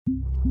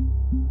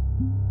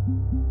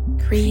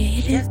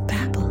Creative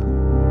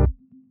Babble.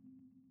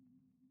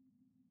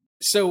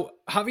 So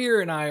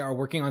Javier and I are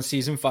working on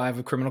season 5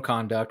 of Criminal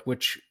Conduct,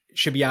 which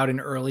should be out in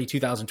early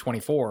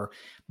 2024.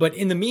 But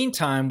in the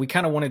meantime, we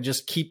kind of want to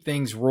just keep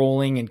things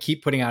rolling and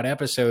keep putting out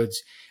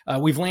episodes.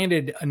 We've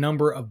landed a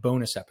number of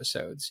bonus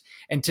episodes.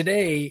 And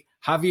today,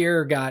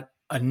 Javier got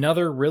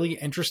another really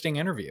interesting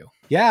interview.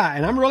 Yeah,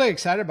 and I'm really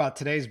excited about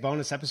today's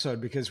bonus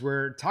episode because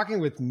we're talking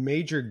with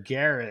Major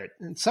Garrett.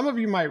 And some of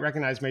you might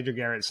recognize Major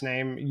Garrett's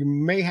name. You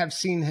may have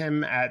seen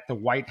him at the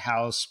White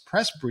House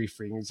press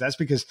briefings. That's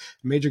because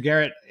Major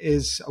Garrett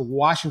is a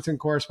Washington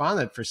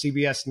correspondent for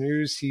CBS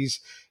News.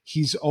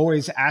 He's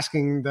always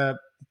asking the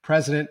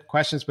president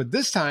questions, but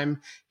this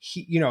time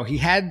he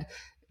had,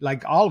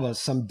 like all of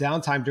us, some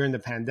downtime during the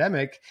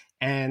pandemic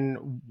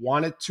and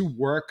wanted to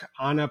work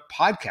on a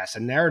podcast, a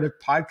narrative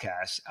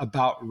podcast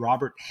about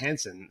Robert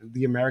Hanssen,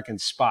 the American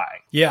spy.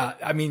 Yeah,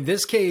 I mean,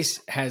 this case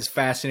has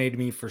fascinated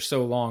me for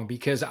so long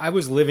because I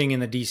was living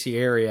in the DC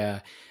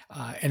area,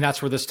 and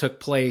that's where this took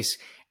place.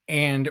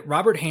 And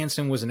Robert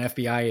Hanssen was an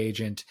FBI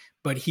agent,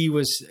 but he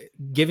was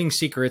giving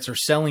secrets or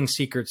selling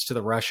secrets to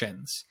the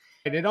Russians.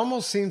 It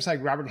almost seems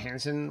like Robert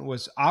Hanssen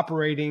was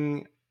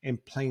operating in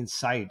plain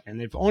sight.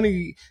 And if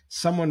only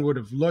someone would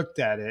have looked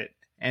at it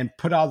and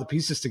put all the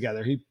pieces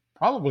together, he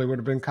probably would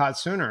have been caught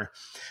sooner.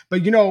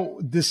 But,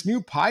 this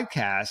new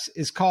podcast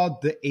is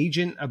called The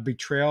Agent of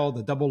Betrayal,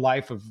 The Double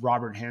Life of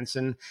Robert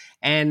Hanssen.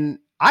 And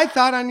I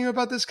thought I knew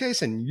about this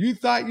case and you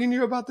thought you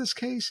knew about this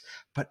case.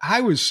 But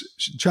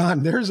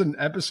John, there's an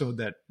episode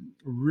that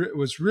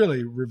was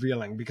really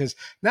revealing because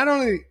not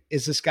only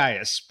is this guy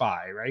a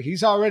spy, right?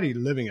 He's already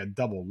living a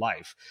double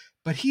life,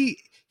 but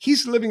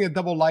he's living a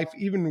double life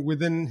even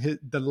within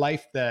the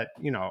life that,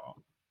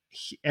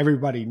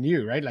 everybody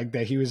knew, right? Like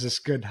that he was this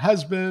good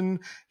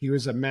husband, he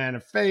was a man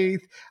of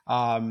faith,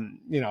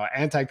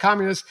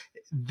 anti-communist.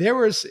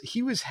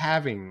 He was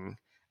having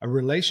a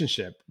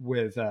relationship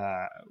with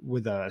a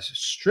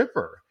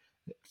stripper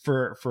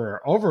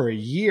for over a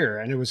year,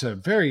 and it was a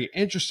very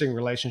interesting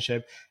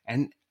relationship.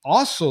 And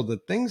also the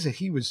things that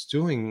he was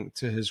doing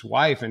to his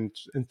wife, and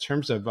in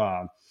terms of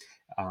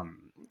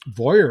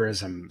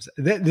voyeurism,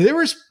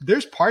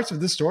 there's parts of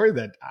this story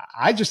that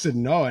I just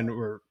didn't know and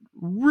were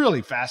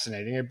really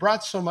fascinating. It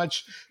brought so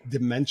much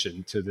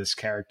dimension to this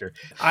character.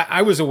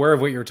 I was aware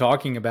of what you're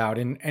talking about,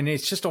 and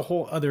it's just a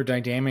whole other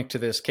dynamic to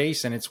this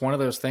case. And it's one of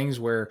those things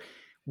where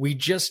we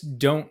just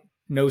don't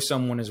know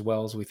someone as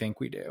well as we think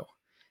we do.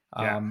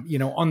 Yeah.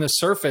 On the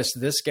surface,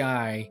 this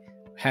guy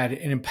had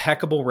an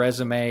impeccable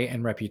resume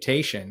and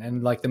reputation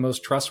and like the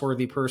most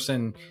trustworthy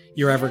person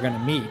you're ever going to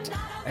meet.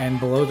 And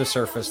below the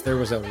surface, there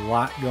was a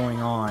lot going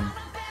on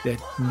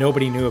that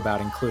nobody knew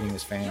about, including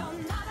his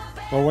family.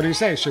 Well, what do you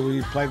say? Should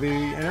we play the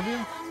interview?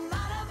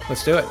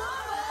 Let's do it.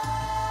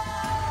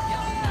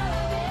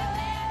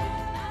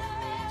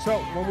 So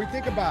when we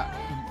think about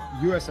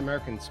U.S.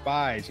 American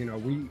spies,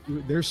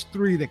 there's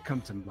 3 that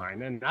come to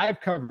mind. And I've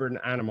covered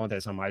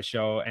Anamontes on my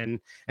show. And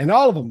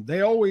all of them,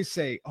 they always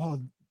say,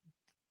 oh,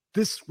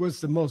 this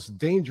was the most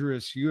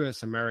dangerous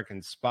U.S.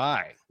 American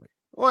spy.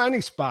 Well,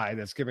 any spy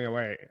that's giving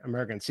away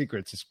American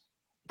secrets is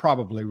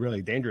probably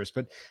really dangerous.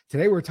 But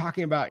today we're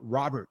talking about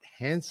Robert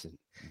Hanssen.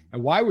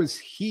 And why was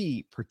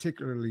he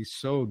particularly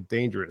so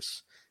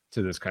dangerous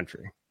to this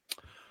country?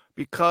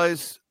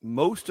 Because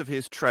most of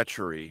his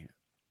treachery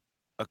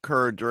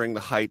occurred during the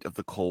height of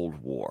the Cold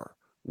War,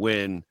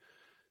 when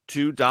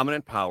 2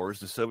 dominant powers,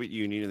 the Soviet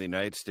Union and the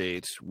United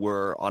States,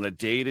 were on a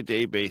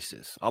day-to-day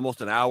basis, almost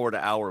an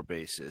hour-to-hour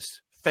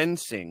basis,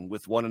 fencing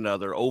with one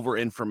another over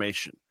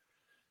information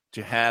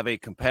to have a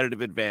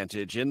competitive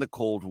advantage in the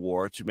Cold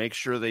War, to make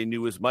sure they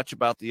knew as much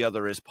about the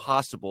other as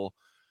possible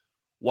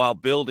while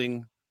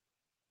building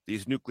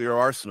these nuclear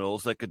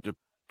arsenals that could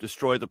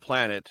destroy the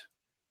planet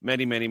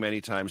many, many, many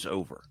times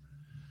over.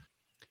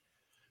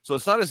 So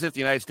it's not as if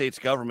the United States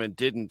government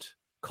didn't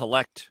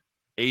collect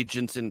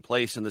agents in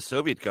place in the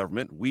Soviet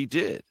government. We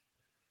did.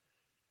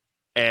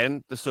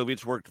 And the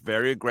Soviets worked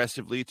very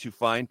aggressively to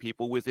find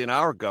people within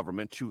our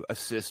government to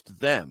assist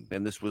them.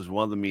 And this was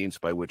one of the means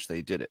by which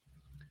they did it.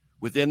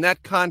 Within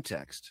that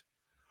context,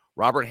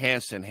 Robert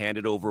Hanssen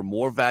handed over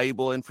more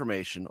valuable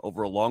information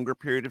over a longer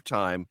period of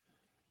time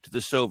to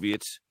the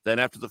Soviets than,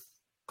 after the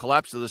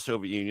collapse of the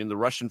Soviet Union, the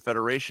Russian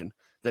Federation,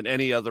 than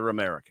any other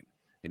American.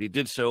 And he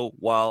did so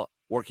while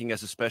working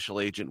as a special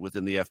agent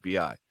within the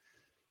FBI.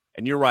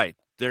 And you're right,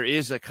 there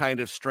is a kind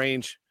of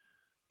strange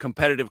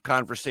competitive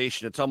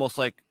conversation. It's almost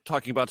like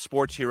talking about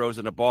sports heroes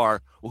in a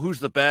bar. Well, who's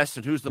the best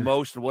and who's the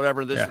most and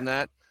whatever, this and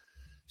that.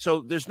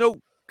 So there's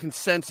no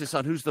consensus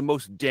on who's the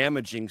most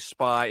damaging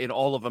spy in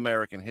all of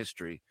American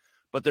history.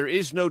 But there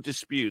is no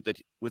dispute that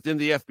within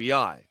the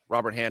FBI,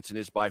 Robert Hanssen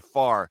is by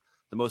far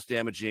the most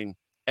damaging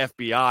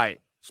FBI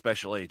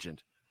special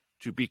agent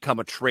to become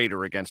a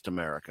traitor against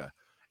America.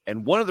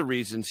 And one of the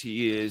reasons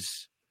he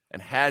is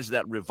and has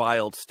that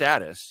reviled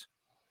status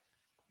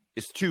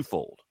is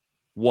twofold.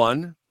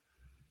 One,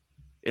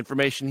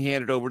 information he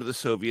handed over to the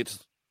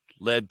Soviets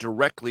led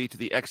directly to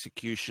the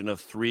execution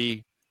of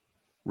 3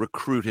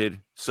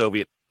 recruited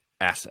Soviet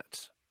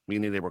assets,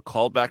 meaning they were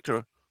called back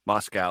to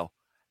Moscow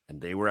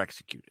and they were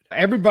executed.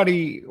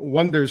 Everybody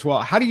wonders, well,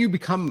 how do you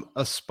become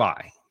a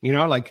spy? You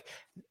know, like,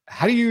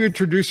 how do you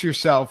introduce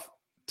yourself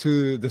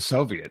to the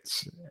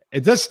Soviets?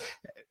 It just,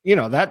 you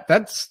know,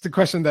 that's the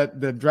question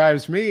that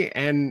drives me.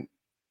 And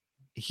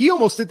he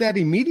almost did that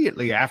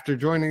immediately after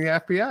joining the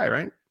FBI,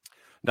 right?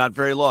 Not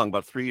very long,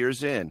 about 3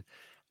 years in.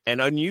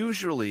 And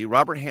unusually,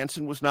 Robert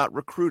Hanssen was not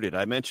recruited.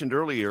 I mentioned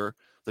earlier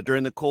that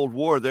during the Cold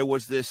War, there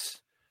was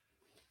this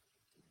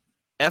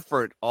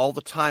effort all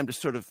the time to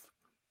sort of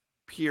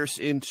pierce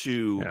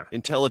into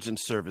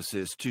intelligence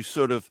services, to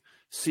sort of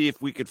see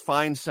if we could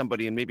find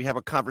somebody and maybe have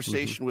a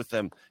conversation with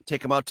them,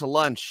 take them out to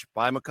lunch,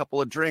 buy them a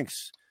couple of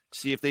drinks,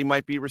 see if they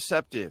might be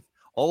receptive.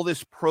 All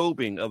this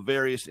probing of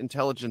various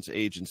intelligence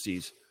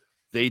agencies.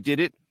 They did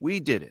it. We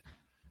did it.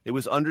 It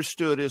was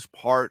understood as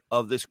part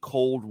of this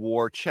Cold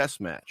War chess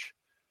match.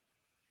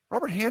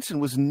 Robert Hanssen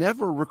was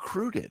never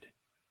recruited.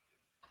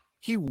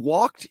 He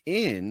walked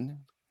in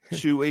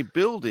to a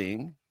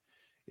building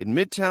in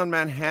Midtown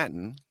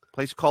Manhattan, a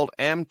place called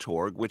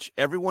Amtorg, which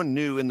everyone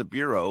knew in the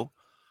Bureau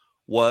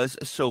was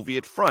a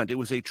Soviet front. It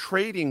was a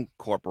trading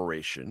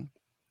corporation,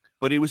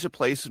 but it was a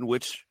place in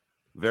which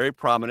very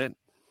prominent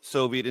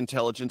Soviet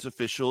intelligence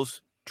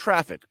officials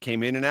trafficked,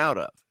 came in and out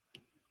of.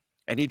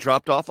 And he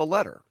dropped off a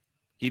letter.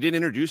 He didn't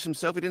introduce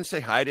himself. He didn't say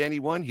hi to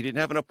anyone. He didn't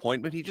have an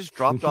appointment. He just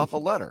dropped off a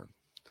letter.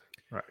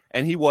 Right.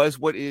 And he was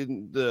what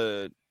in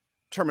the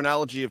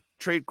terminology of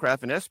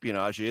tradecraft and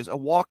espionage is a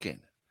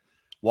walk-in.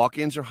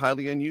 Walk-ins are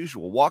highly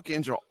unusual.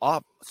 Walk-ins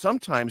are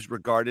sometimes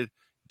regarded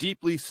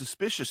deeply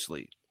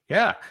suspiciously.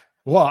 Yeah.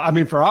 Well, I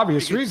mean, for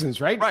obvious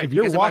reasons, right? Right. If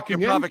you're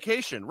walking in,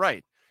 provocation,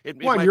 right.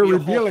 You're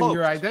revealing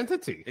your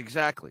identity.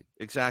 Exactly.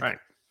 Right.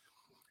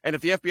 And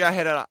if the FBI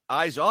had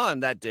eyes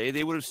on that day,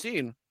 they would have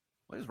seen,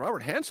 what is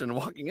Robert Hanssen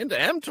walking into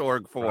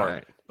Amtorg for?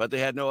 Right. But they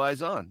had no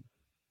eyes on.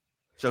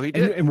 So he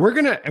did. And we're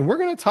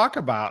gonna talk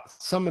about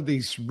some of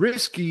these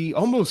risky,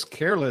 almost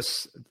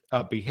careless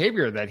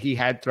behavior that he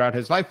had throughout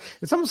his life.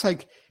 It's almost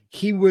like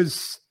he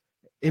was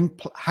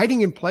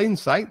hiding in plain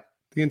sight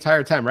the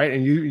entire time, right?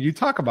 And you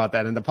talk about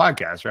that in the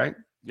podcast, right?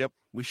 Yep,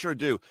 we sure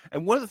do.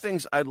 And one of the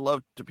things I'd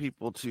love to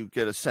people to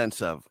get a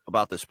sense of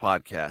about this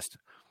podcast,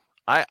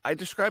 I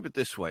describe it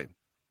this way.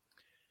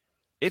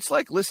 It's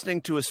like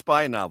listening to a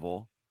spy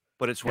novel,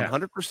 but it's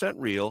 100%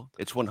 real.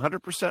 It's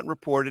 100%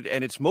 reported,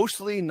 and it's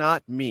mostly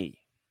not me.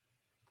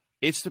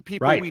 It's the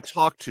people we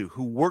talk to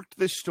who worked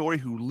this story,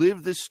 who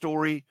lived this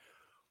story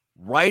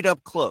right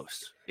up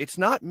close. It's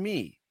not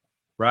me.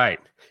 Right.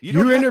 You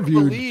don't have to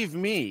believe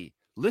me.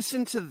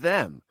 Listen to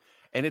them.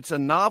 And it's a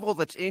novel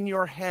that's in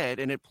your head,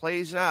 and it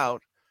plays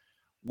out,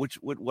 which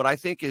what I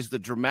think is the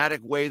dramatic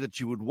way that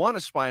you would want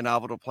a spy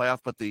novel to play off.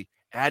 But the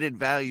added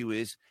value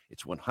is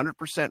it's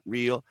 100%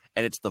 real,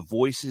 and it's the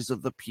voices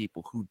of the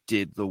people who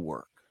did the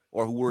work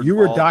or who were. You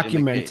were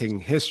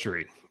documenting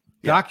history.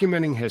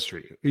 Documenting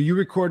history. You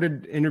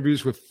recorded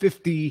interviews with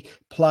 50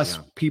 plus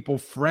people,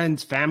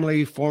 friends,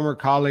 family, former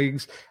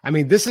colleagues. I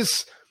mean, this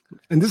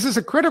is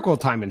a critical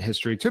time in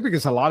history too,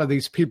 because a lot of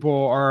these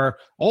people are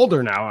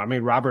older now. I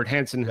mean, Robert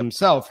Hanssen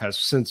himself has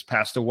since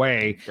passed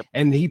away,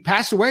 and he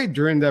passed away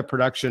during the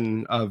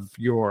production of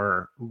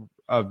your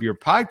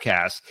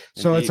podcast.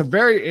 So it's a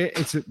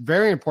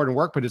very important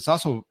work, but it's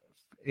also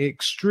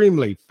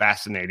extremely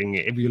fascinating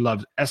if you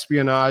love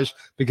espionage,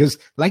 because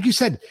like you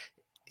said,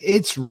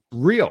 it's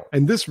real,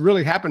 and this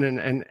really happened.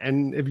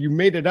 And if you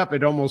made it up,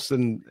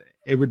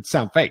 it would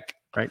sound fake,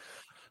 right?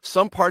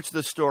 Some parts of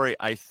the story,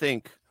 I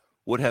think,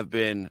 would have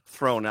been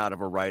thrown out of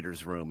a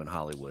writer's room in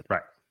Hollywood.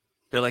 Right.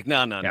 They're like,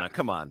 no,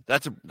 come on.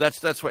 That's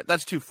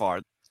too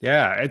far.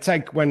 Yeah. It's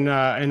like when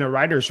in a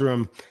writer's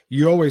room,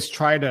 you always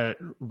try to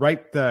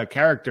write the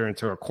character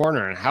into a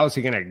corner, and how is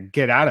he going to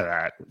get out of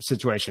that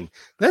situation?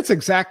 That's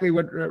exactly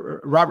what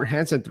Robert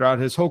Hanssen throughout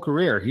his whole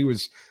career. He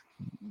was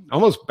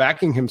almost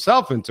backing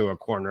himself into a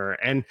corner.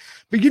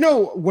 But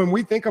when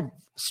we think of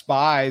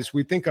spies,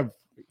 we think of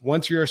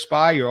once you're a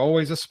spy, you're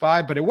always a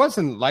spy, but it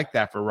wasn't like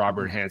that for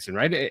Robert Hanssen,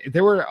 right?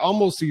 There were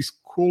almost these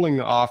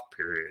cooling off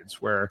periods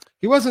where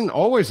he wasn't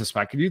always a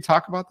spy. Could you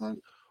talk about that?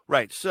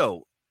 Right.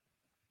 So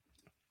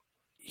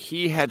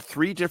he had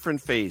 3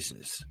 different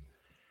phases,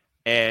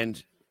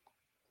 and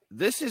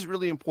this is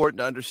really important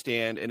to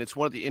understand. And it's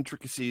one of the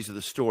intricacies of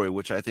the story,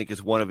 which I think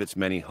is one of its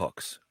many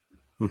hooks.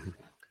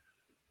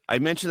 I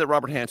mentioned that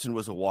Robert Hanssen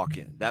was a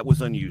walk-in. That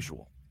was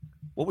unusual.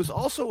 What was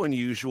also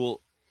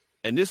unusual,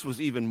 and this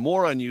was even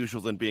more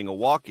unusual than being a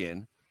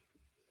walk-in,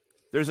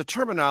 there's a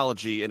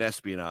terminology in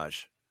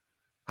espionage,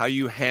 how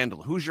you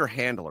handle, who's your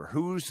handler,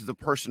 who's the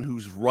person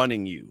who's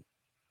running you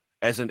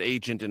as an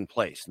agent in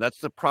place. And that's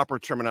the proper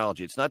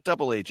terminology. It's not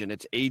double agent,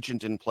 it's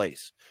agent in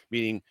place,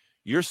 meaning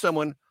you're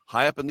someone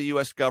high up in the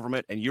U.S.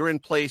 government and you're in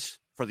place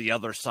for the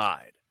other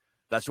side.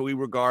 That's what we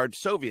regard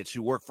Soviets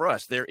who work for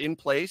us. They're in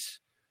place.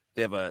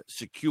 They have a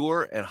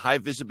secure and high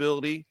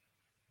visibility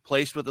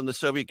place within the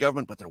Soviet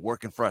government, but they're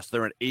working for us.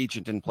 They're an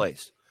agent in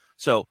place.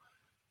 So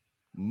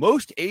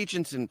most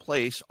agents in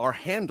place are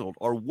handled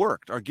or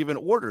worked, are given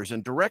orders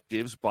and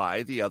directives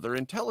by the other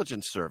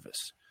intelligence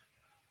service.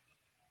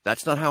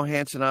 That's not how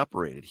Hanssen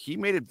operated. He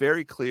made it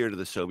very clear to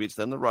the Soviets,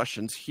 then the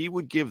Russians, he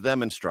would give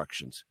them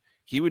instructions.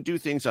 He would do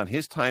things on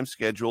his time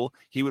schedule.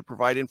 He would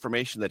provide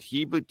information that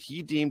he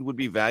deemed would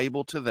be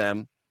valuable to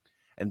them,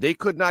 and they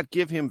could not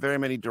give him very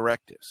many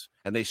directives.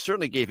 And they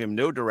certainly gave him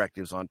no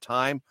directives on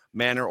time,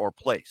 manner, or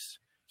place.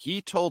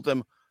 He told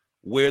them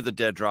where the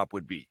dead drop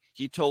would be.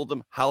 He told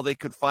them how they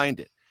could find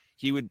it.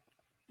 He would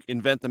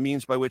invent the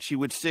means by which he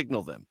would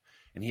signal them.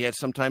 And he had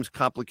sometimes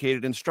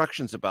complicated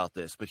instructions about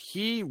this, but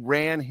he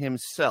ran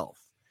himself.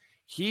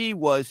 He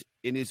was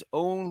in his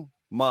own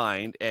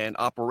mind and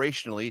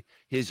operationally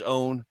his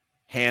own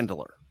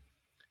handler.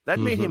 That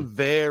made him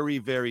very,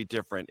 very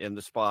different in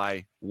the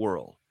spy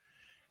world.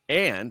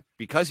 And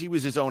because he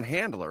was his own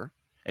handler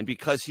and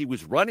because he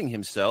was running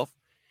himself,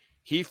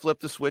 he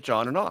flipped the switch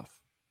on and off.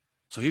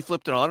 So he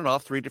flipped it on and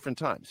off 3 different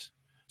times.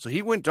 So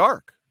he went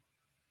dark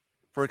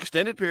for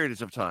extended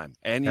periods of time.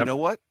 And you know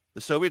what?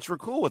 The Soviets were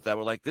cool with that.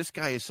 We're like, this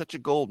guy is such a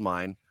gold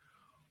mine.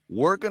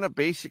 We're going to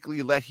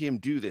basically let him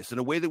do this in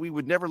a way that we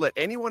would never let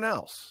anyone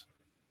else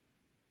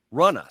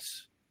run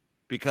us,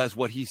 because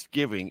what he's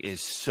giving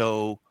is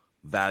so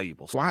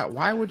valuable.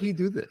 Why would he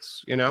do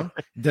this? You know,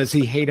 does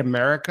he hate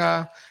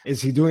America?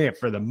 Is he doing it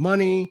for the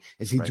money?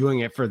 Is he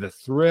doing it for the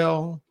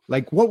thrill?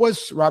 Like, what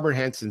was Robert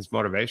Hanssen's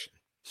motivation?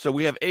 So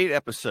we have 8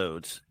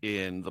 episodes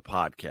in the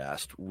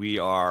podcast. We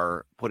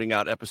are putting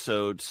out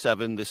episode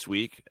 7 this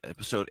week.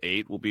 Episode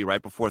 8 will be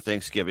right before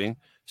Thanksgiving.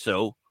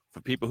 So for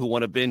people who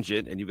want to binge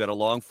it and you've got a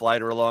long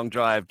flight or a long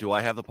drive, do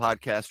I have the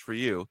podcast for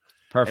you?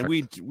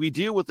 Perfect. And we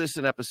deal with this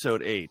in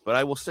episode 8, but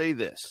I will say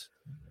this.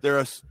 There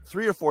are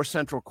 3 or 4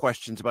 central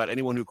questions about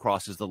anyone who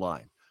crosses the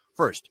line.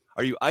 First,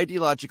 are you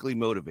ideologically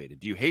motivated?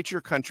 Do you hate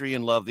your country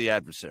and love the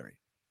adversary?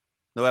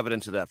 No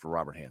evidence of that for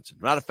Robert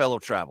Hanssen. Not a fellow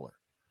traveler.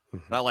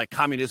 Not like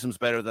communism's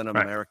better than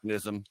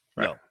Americanism.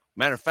 No.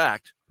 Matter of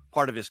fact,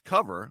 part of his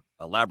cover,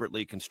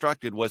 elaborately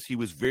constructed, was he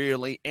was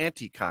virulently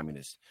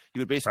anti-communist. He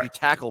would basically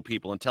tackle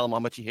people and tell them how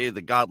much he hated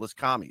the godless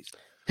commies.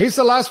 He's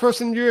the last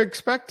person you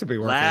expect to be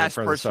working. Last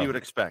person you would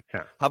expect.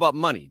 Yeah. How about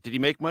money? Did he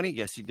make money?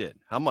 Yes, he did.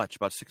 How much?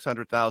 About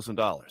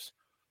 $600,000.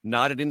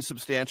 Not an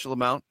insubstantial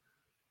amount,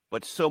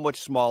 but so much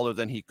smaller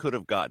than he could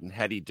have gotten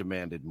had he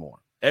demanded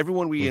more.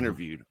 Everyone we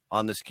interviewed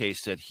on this case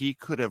said he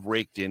could have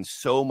raked in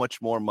so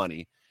much more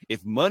money.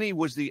 If money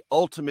was the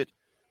ultimate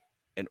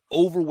and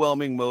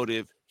overwhelming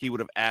motive, he would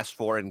have asked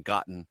for and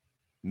gotten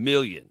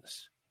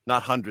millions,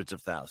 not hundreds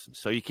of thousands.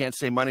 So you can't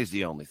say money's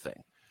the only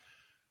thing.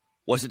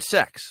 Was it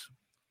sex?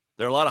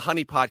 There are a lot of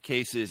honeypot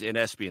cases in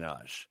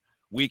espionage.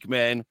 Weak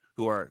men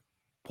who are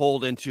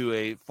pulled into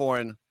a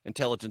foreign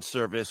intelligence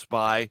service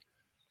by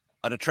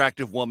an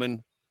attractive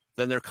woman,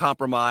 then they're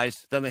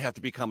compromised, then they have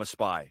to become a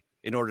spy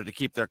in order to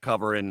keep their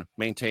cover and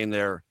maintain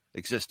their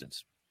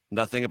existence.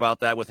 Nothing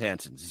about that with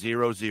Hanssen.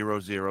 0, 0,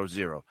 0,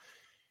 0.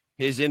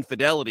 His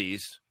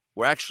infidelities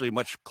were actually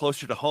much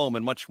closer to home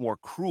and much more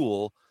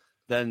cruel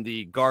than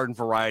the garden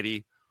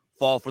variety,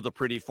 fall for the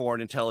pretty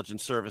foreign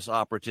intelligence service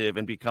operative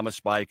and become a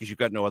spy because you've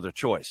got no other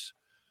choice.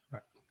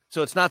 Right.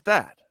 So it's not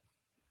that.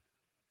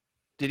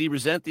 Did he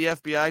resent the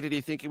FBI? Did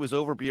he think it was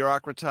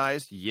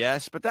over-bureaucratized?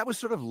 Yes, but that was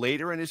sort of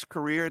later in his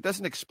career. It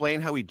doesn't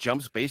explain how he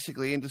jumps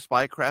basically into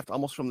spycraft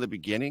almost from the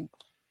beginning.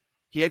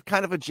 He had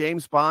kind of a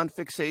James Bond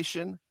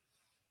fixation.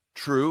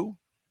 True,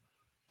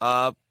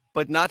 but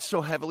not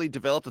so heavily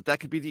developed that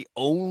could be the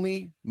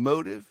only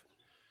motive.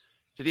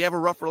 Did he have a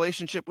rough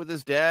relationship with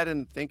his dad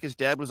and think his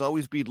dad was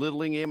always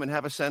belittling him and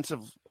have a sense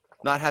of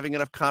not having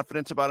enough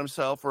confidence about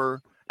himself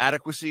or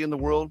adequacy in the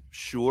world?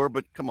 Sure,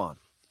 but come on.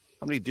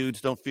 How many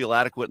dudes don't feel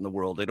adequate in the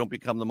world? They don't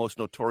become the most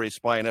notorious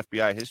spy in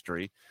FBI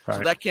history. Right.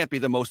 So that can't be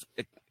the most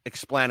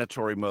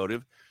explanatory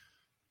motive.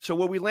 So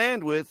what we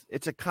land with,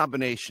 it's a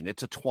combination.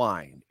 It's a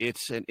twine.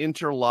 It's an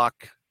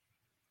interlocked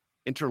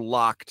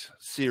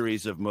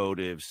series of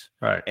motives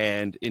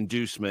and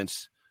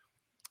inducements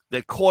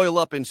that coil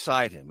up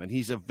inside him. And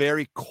he's a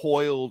very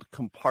coiled,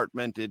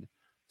 compartmented,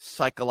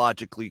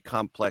 psychologically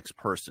complex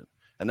person.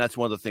 And that's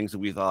one of the things that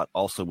we thought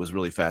also was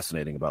really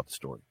fascinating about the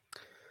story.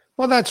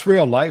 Well, that's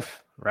real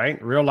life,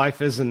 right? Real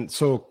life isn't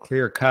so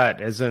clear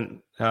cut.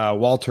 Isn't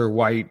Walter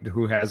White,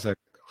 who has a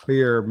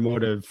clear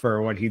motive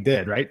for what he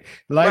did, right?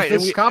 Life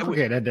is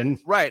complicated.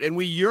 And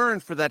we yearn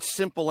for that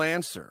simple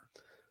answer.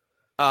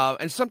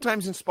 And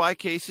sometimes in spy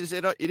cases,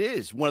 it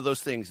is one of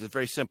those things. It's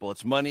very simple.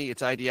 It's money,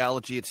 it's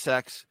ideology, it's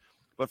sex.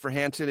 But for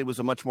Hanssen, it was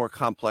a much more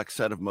complex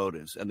set of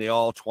motives, and they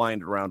all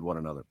twined around one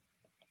another.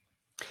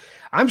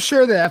 I'm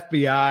sure the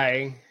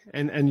FBI,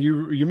 and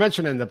you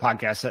mentioned in the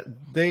podcast that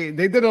they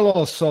did a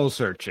little soul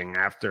searching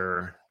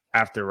after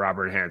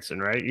Robert Hanssen,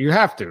 right? You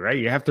have to, right?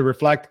 You have to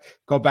reflect,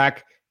 go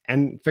back,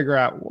 and figure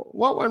out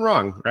what went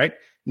wrong, right?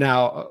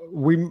 Now,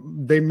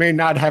 they may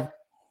not have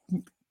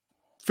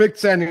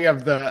fix any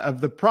of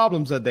the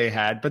problems that they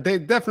had, but they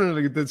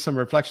definitely did some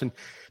reflection.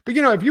 But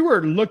if you were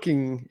in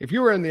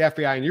the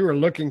FBI and you were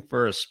looking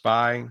for a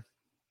spy,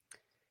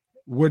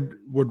 would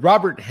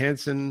Robert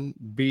Hanssen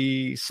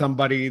be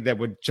somebody that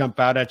would jump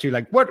out at you?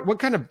 Like what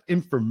kind of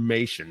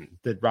information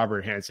did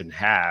Robert Hanssen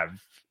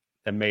have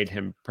that made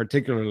him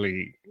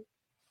particularly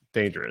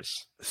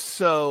dangerous?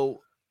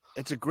 So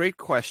it's a great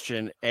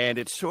question, and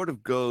it sort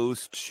of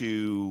goes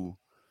to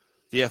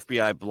the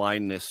FBI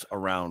blindness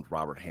around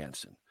Robert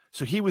Hanssen.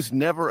 So he was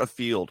never a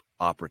field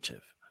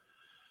operative.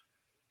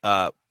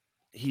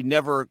 He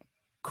never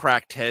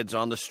cracked heads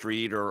on the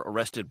street or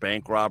arrested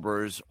bank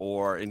robbers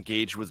or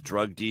engaged with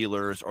drug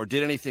dealers or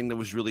did anything that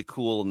was really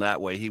cool in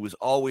that way. He was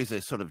always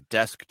a sort of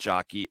desk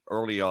jockey,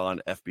 early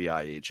on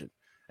FBI agent,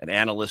 an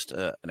analyst,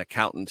 an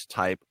accountant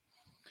type.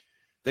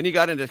 Then he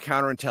got into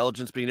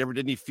counterintelligence, but he never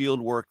did any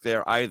field work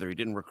there either. He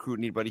didn't recruit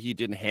anybody. He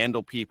didn't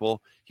handle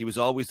people. He was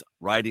always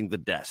riding the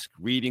desk,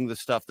 reading the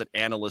stuff that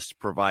analysts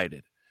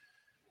provided.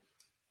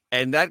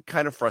 And that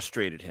kind of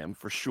frustrated him,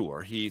 for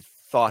sure. He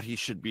thought he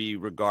should be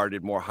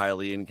regarded more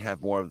highly and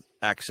have more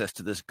access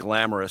to this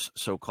glamorous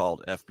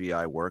so-called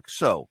FBI work.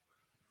 So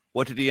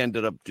what did he end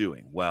up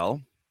doing?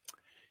 Well,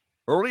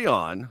 early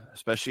on,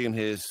 especially in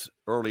his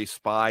early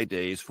spy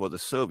days for the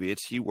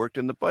Soviets, he worked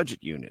in the budget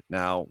unit.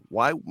 Now,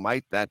 why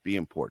might that be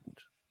important?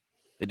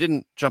 It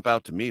didn't jump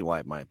out to me why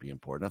it might be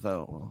important. I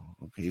thought, well,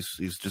 he's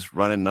just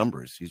running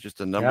numbers. He's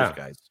just a numbers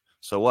guy.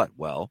 So what?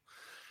 Well,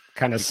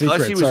 kind of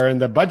secrets are in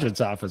the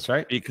budget's office,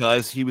 right?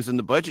 Because he was in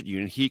the budget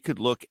unit, he could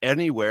look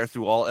anywhere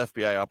through all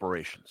FBI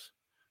operations.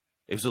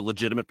 It was a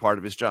legitimate part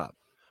of his job.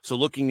 So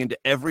looking into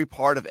every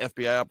part of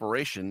FBI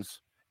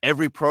operations,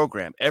 every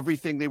program,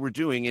 everything they were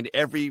doing, and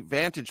every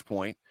vantage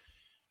point,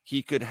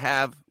 he could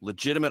have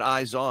legitimate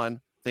eyes on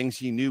things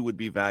he knew would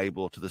be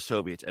valuable to the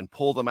Soviets and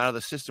pull them out of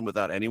the system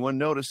without anyone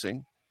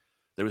noticing.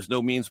 There was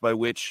no means by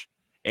which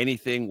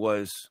anything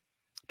was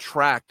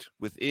tracked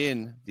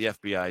within the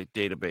FBI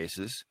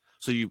databases.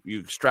 So you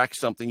extract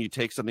something, you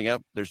take something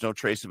out, there's no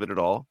trace of it at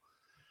all.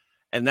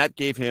 And that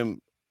gave him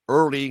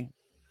early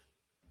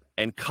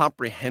and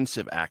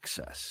comprehensive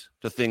access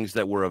to things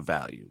that were of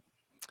value.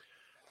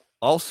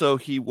 Also,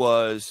 he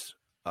was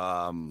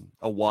a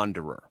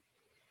wanderer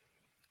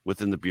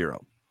within the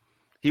Bureau.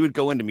 He would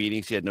go into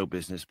meetings he had no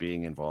business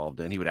being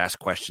involved in. He would ask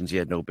questions he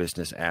had no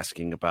business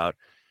asking about.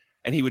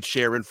 And he would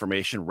share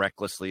information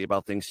recklessly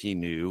about things he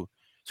knew.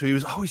 So he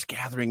was always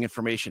gathering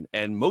information.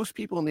 And most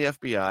people in the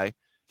FBI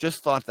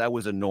just thought that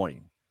was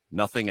annoying,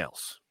 nothing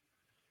else.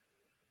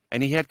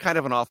 And he had kind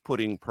of an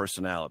off-putting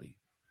personality.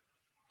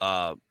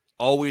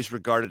 Always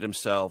regarded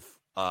himself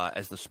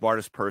as the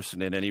smartest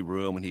person in any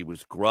room, and he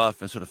was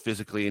gruff and sort of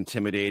physically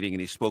intimidating,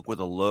 and he spoke with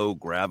a low,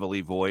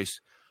 gravelly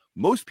voice.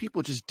 Most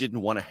people just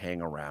didn't want to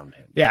hang around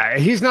him. Yeah,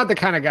 he's not the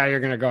kind of guy you're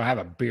going to go have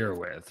a beer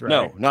with, right?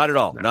 No, not at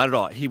all. No. Not at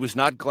all. He was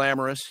not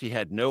glamorous. He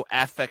had no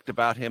affect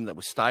about him that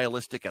was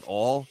stylistic at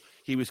all.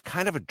 He was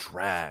kind of a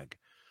drag.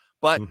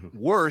 But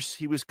worse,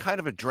 he was kind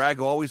of a drag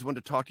who always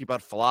wanted to talk to you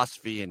about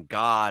philosophy and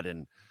God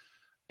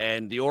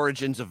and the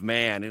origins of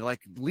man. And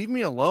like, leave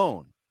me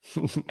alone.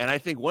 And I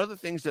think one of the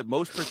things that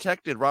most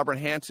protected Robert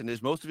Hanssen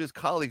is most of his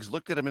colleagues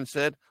looked at him and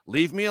said,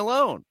 leave me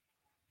alone.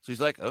 So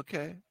he's like,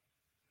 okay,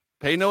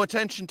 pay no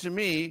attention to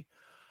me.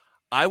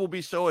 I will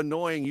be so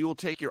annoying, you will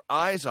take your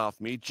eyes off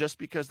me just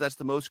because that's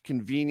the most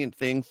convenient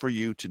thing for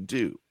you to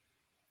do.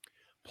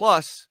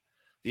 Plus,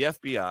 the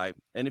FBI,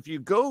 and if you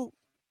go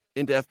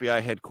into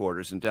FBI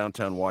headquarters in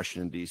downtown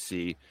Washington,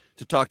 D.C.,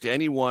 to talk to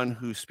anyone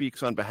who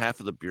speaks on behalf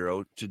of the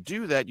Bureau, to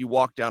do that, you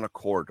walk down a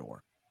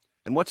corridor.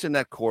 And what's in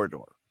that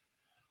corridor?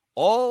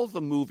 All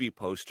the movie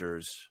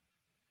posters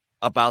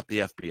about the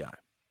FBI.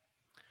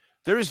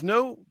 There is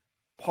no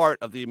part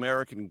of the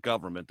American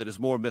government that is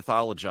more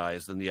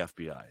mythologized than the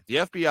FBI. The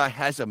FBI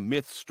has a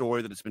myth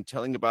story that it's been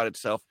telling about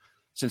itself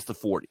since the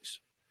 40s.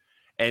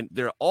 And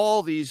there are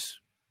all these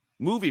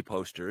movie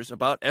posters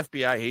about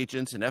FBI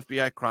agents and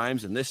FBI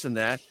crimes and this and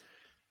that.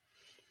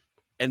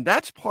 And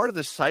that's part of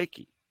the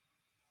psyche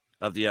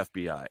of the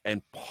FBI.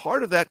 And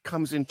part of that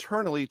comes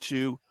internally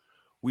to,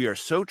 we are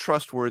so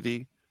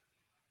trustworthy.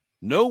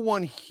 No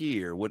one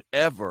here would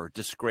ever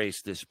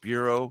disgrace this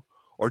Bureau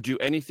or do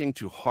anything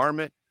to harm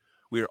it.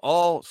 We are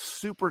all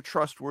super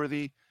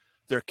trustworthy.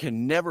 There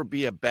can never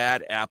be a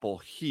bad apple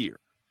here.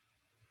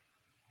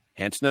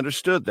 Hanssen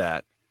understood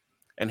that,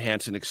 and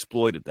Hanssen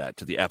exploited that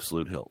to the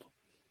absolute hilt.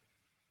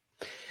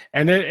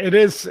 And it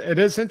is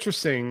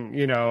interesting,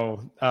 you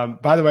know.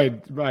 By the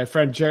way, my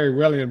friend Jerry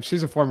Williams,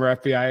 she's a former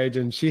FBI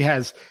agent. She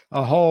has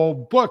a whole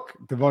book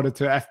devoted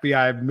to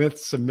FBI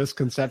myths and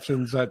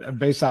misconceptions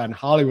based on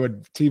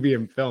Hollywood TV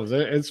and films.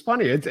 It's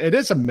funny. It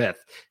is a myth.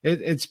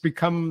 It's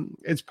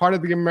part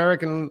of the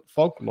American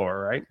folklore,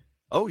 right?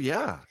 Oh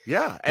yeah.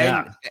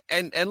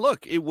 And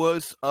look, it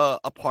was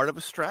a part of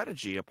a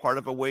strategy, a part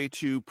of a way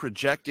to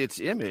project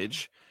its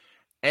image.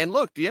 And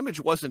look, the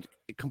image wasn't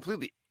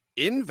completely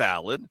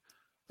invalid.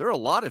 There are a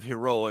lot of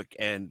heroic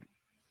and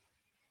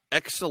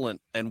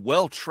excellent and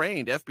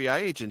well-trained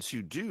FBI agents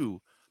who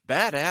do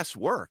badass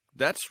work.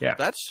 That's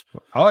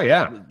oh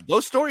yeah.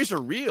 Those stories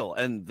are real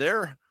and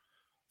their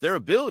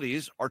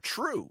abilities are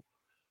true.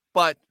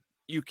 But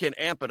you can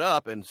amp it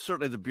up, and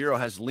certainly the Bureau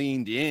has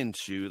leaned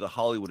into the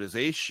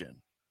Hollywoodization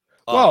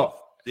of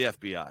the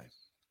FBI.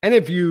 And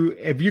if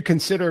you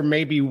consider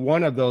maybe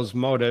one of those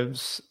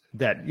motives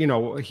that, you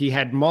know, he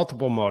had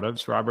multiple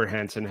motives, Robert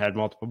Hanssen had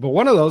multiple, but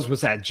one of those was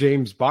that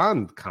James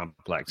Bond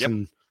complex. Yep.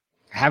 And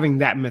having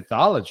that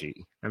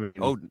mythology. I mean,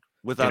 Oh,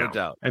 without a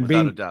doubt. And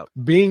without a doubt.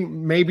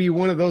 being maybe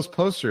one of those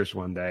posters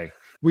one day.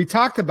 We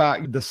talked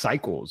about the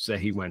cycles that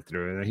he went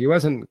through, and he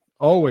wasn't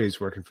always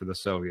working for the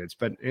Soviets,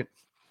 but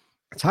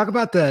talk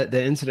about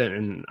the incident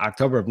in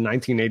October of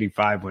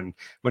 1985 when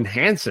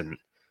Hanssen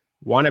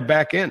wanted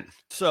back in.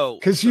 So,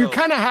 because you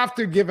kind of have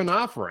to give an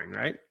offering,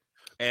 right?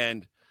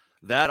 And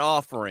that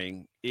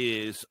offering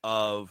is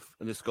and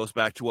this goes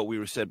back to what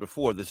we said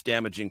before, this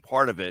damaging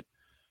part of it,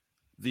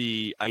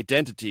 the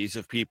identities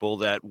of people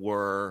that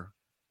were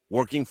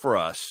working for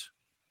us,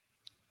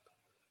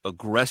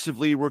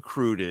 aggressively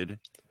recruited,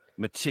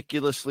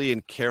 meticulously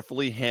and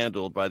carefully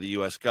handled by the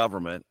U.S.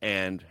 government,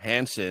 and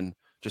Hanssen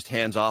just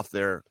hands off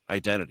their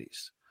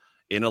identities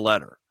in a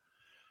letter.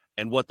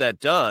 And what that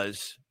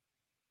does,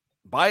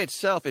 by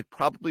itself, it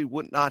probably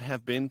would not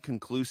have been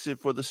conclusive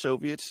for the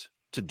Soviets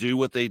to do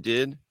what they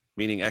did,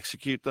 meaning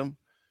execute them.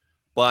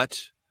 But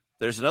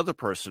there's another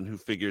person who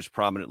figures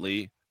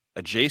prominently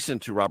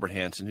adjacent to Robert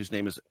Hanssen, whose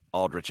name is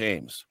Aldrich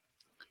Ames,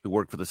 who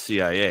worked for the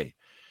CIA.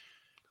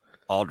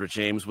 Aldrich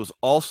Ames was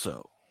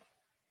also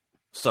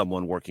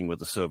someone working with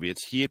the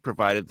Soviets. He had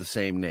provided the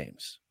same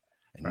names.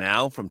 And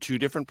now, from two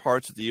different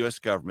parts of the U.S.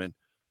 government,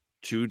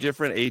 two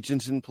different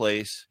agents in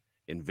place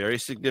in very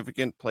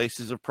significant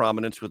places of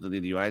prominence within the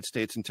United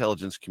States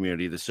intelligence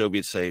community, the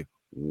Soviets say,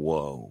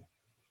 whoa,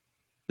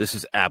 this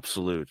is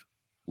absolute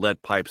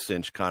lead pipe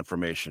cinch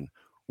confirmation.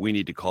 We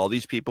need to call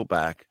these people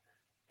back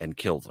and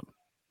kill them,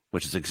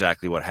 which is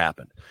exactly what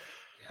happened.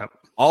 Yep.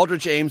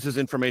 Aldrich Ames's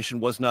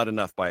information was not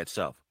enough by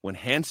itself. When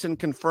Hanssen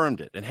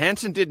confirmed it, and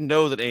Hanssen didn't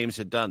know that Ames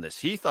had done this.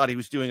 He thought he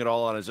was doing it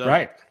all on his own.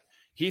 Right.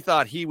 He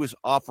thought he was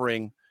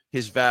offering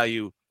his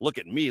value. Look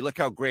at me. Look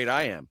how great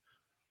I am.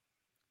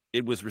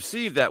 It was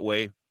received that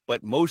way,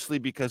 but mostly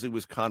because it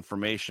was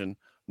confirmation,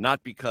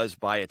 not because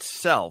by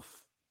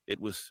itself it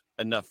was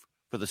enough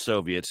for the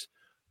Soviets,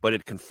 but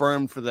it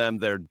confirmed for them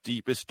their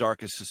deepest,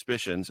 darkest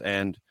suspicions,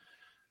 and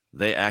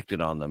they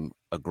acted on them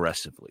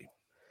aggressively.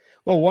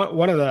 Well,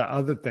 one of the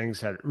other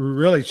things that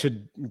really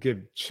should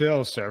give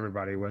chills to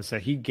everybody was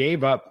that he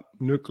gave up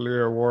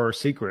nuclear war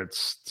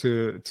secrets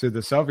to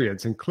the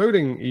Soviets,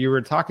 including, you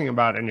were talking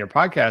about in your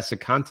podcast, the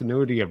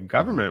continuity of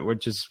government,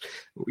 which is,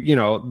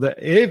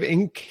 if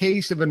in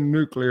case of a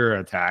nuclear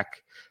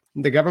attack,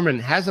 the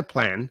government has a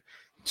plan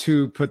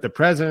to put the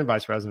president,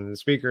 vice president, and the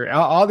speaker,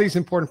 all these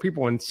important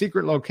people in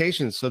secret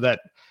locations so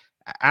that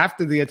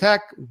after the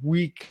attack,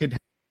 we could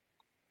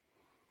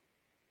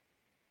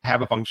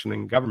have a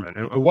functioning government.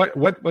 And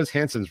what was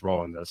Hanssen's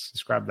role in this?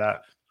 Describe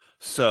that.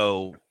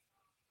 So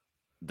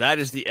that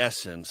is the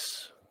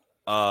essence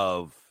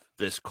of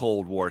this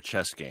Cold War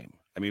chess game.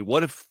 I mean,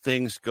 what if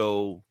things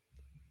go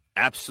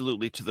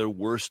absolutely to their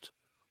worst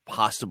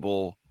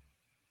possible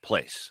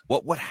place?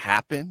 What would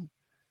happen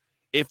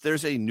if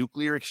there's a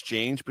nuclear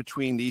exchange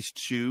between these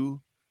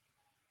two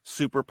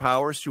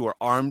superpowers who are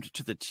armed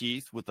to the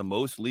teeth with the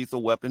most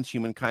lethal weapons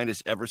humankind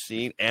has ever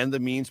seen and the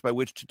means by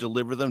which to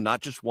deliver them,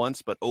 not just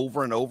once, but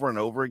over and over and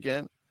over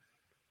again?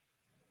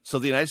 So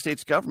the United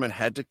States government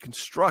had to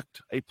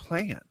construct a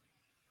plan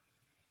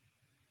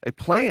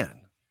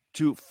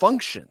to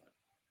function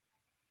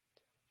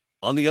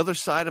on the other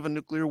side of a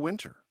nuclear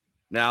winter.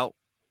 Now,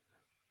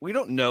 we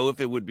don't know if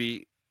there would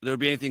be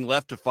anything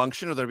left to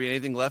function or there'd be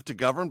anything left to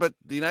govern, but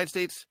the United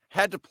States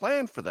had to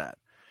plan for that.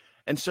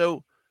 And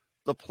so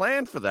the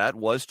plan for that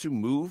was to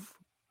move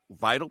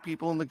vital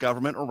people in the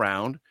government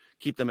around,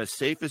 keep them as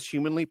safe as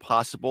humanly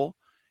possible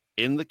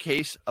in the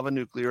case of a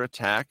nuclear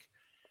attack,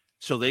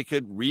 so they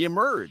could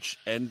reemerge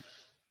and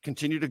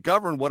continue to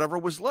govern whatever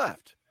was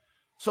left.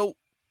 So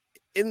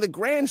in the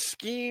grand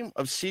scheme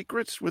of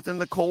secrets within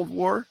the Cold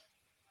War,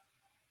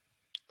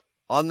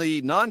 on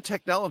the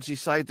non-technology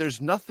side,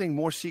 there's nothing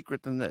more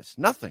secret than this.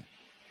 Nothing.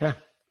 Yeah,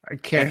 I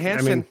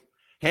can't.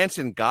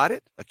 Hanssen got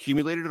it,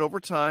 accumulated it over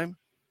time,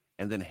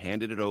 and then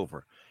handed it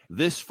over.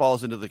 This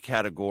falls into the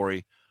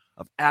category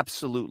of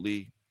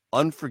absolutely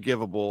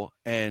unforgivable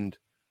and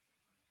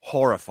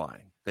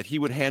horrifying, that he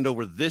would hand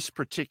over this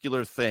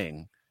particular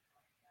thing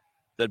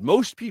that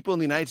most people in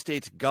the United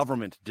States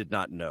government did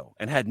not know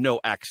and had no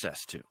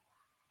access to.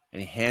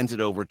 And he hands it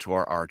over to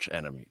our arch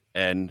enemy.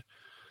 And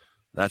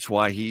that's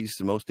why he's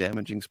the most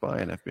damaging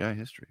spy in FBI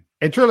history.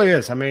 It truly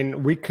is. I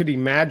mean, we could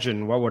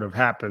imagine what would have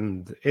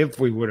happened if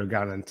we would have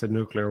gotten into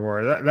nuclear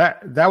war.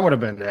 That would have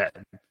been it.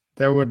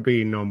 There would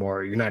be no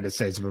more United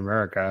States of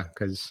America,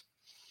 because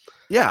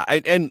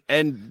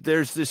and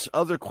there's this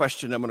other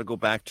question I'm going to go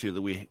back to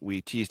that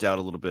we teased out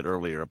a little bit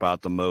earlier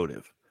about the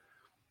motive,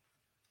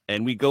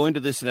 and we go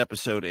into this in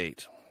episode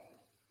 8.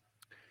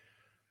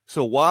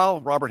 So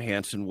while Robert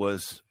Hanssen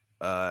was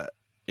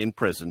in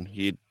prison,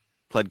 he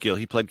pled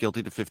guilty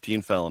to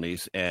 15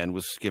 felonies and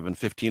was given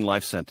 15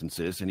 life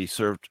sentences, and he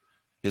served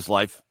his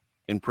life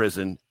in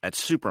prison at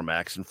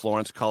Supermax in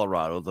Florence,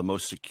 Colorado, the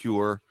most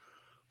secure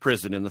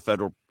prison in the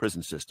federal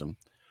prison system.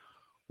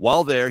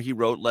 While there, he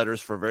wrote letters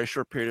for a very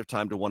short period of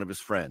time to one of his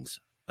friends,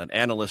 an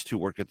analyst who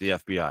worked at the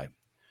FBI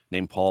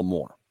named Paul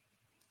Moore.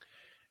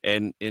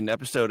 And in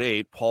episode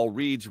 8, Paul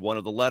reads one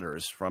of the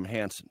letters from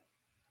Hanssen.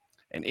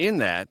 And in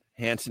that,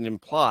 Hanssen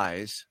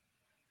implies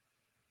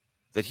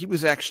that he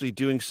was actually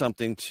doing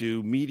something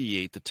to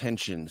mediate the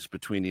tensions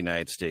between the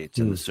United States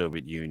and the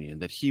Soviet Union,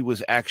 that he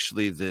was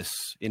actually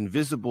this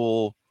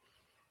invisible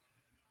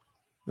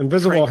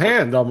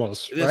hand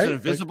almost, this right?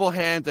 invisible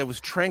hand that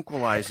was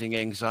tranquilizing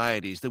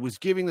anxieties, that was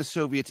giving the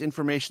Soviets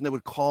information that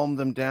would calm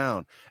them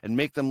down and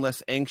make them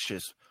less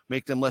anxious,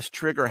 make them less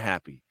trigger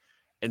happy.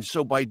 And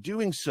so by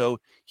doing so,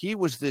 he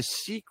was this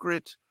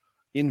secret,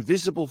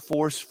 invisible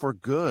force for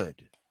good.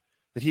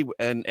 That he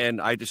and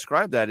I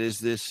describe that as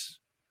this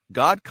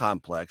God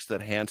complex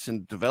that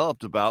Hanssen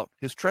developed about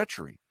his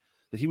treachery,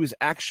 that he was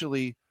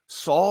actually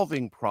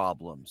solving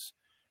problems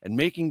and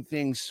making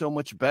things so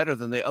much better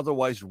than they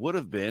otherwise would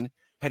have been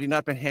had he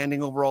not been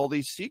handing over all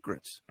these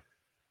secrets.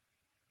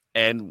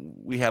 And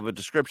we have a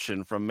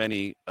description from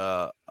many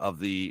of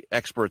the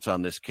experts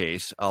on this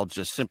case. I'll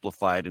just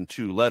simplify it in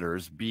 2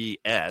 letters,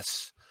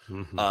 BS.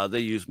 They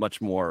use much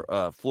more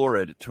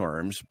florid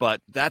terms,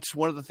 but that's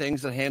one of the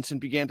things that Hanssen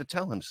began to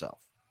tell himself.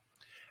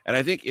 And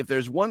I think if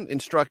there's one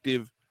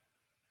instructive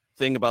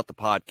thing about the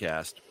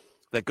podcast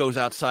that goes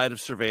outside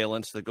of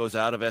surveillance, that goes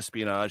out of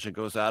espionage, and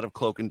goes out of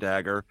cloak and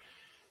dagger,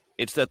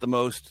 it's that the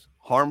most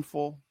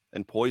harmful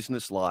and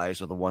poisonous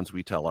lies are the ones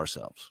we tell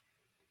ourselves.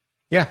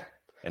 Yeah.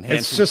 And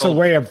it's just a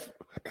way of,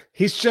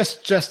 he's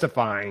just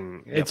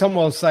justifying. Yep. It's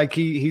almost like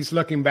he's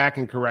looking back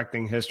and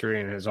correcting history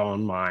in his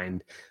own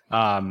mind.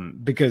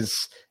 Because,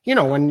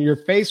 when you're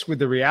faced with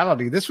the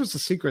reality, this was the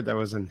secret that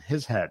was in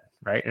his head,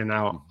 right? And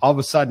now all of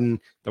a sudden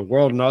the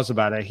world knows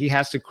about it. He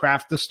has to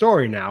craft the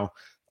story now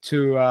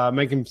to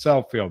make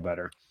himself feel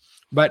better.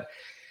 But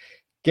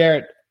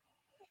Garrett,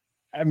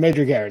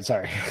 Major Garrett,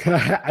 sorry.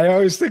 I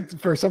always think,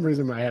 for some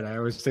reason in my head, I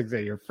always think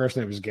that your first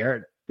name is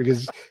Garrett,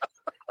 because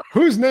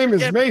whose name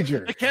is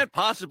Major? It can't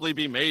possibly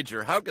be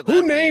Major. How could that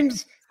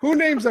Who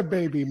names a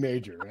baby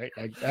Major, right?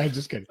 I'm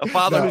just kidding. A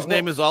father whose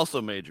name is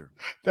also Major.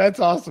 That's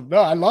awesome. No,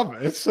 I love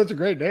it. It's such a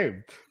great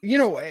name.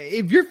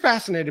 If you're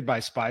fascinated by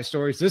spy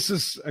stories, this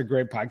is a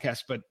great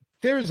podcast, but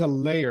there's a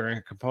layer and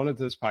a component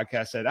to this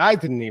podcast that I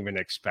didn't even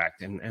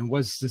expect. And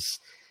was this,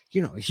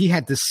 he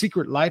had this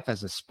secret life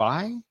as a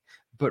spy,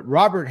 but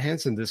Robert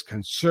Hanssen, this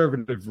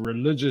conservative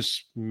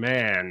religious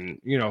man,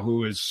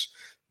 who is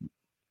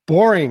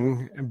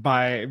boring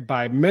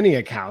by many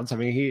accounts. I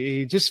mean,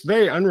 he just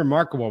very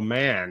unremarkable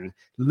man,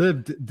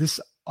 lived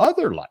this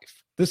other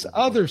life, this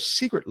other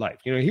secret life.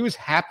 He was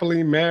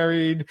happily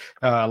married.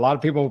 A lot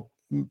of people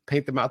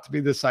paint them out to be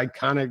this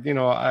iconic,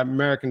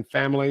 American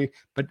family.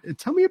 But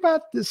tell me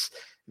about this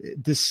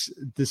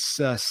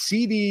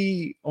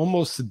seedy,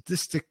 almost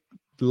sadistic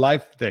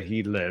life that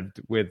he lived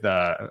with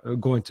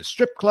going to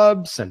strip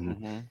clubs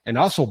and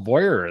also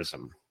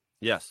voyeurism.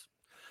 Yes.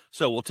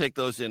 So we'll take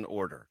those in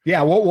order.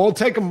 Yeah, we'll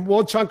take them.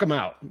 We'll chunk them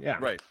out. Yeah.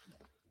 Right.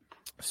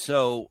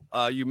 So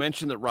you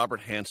mentioned that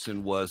Robert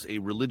Hanssen was a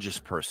religious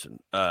person.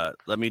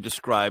 Let me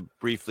describe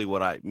briefly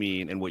what I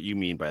mean and what you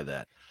mean by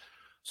that.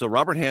 So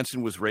Robert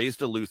Hanssen was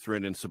raised a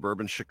Lutheran in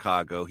suburban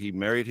Chicago. He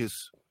married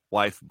his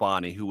wife,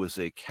 Bonnie, who was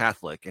a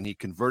Catholic, and he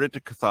converted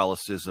to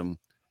Catholicism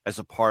as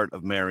a part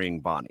of marrying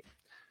Bonnie.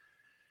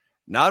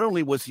 Not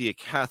only was he a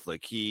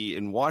Catholic, he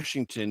in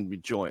Washington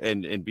joined,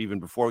 and even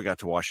before we got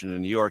to Washington,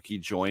 New York, he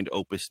joined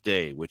Opus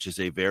Dei, which is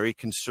a very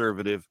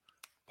conservative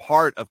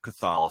part of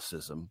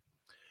Catholicism.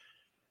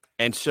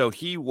 And so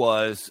he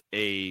was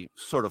a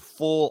sort of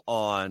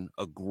full-on,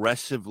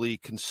 aggressively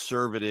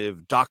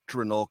conservative,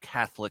 doctrinal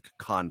Catholic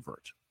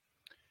convert.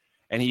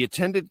 And he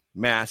attended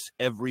Mass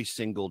every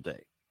single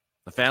day.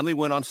 The family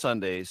went on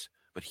Sundays,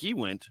 but he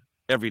went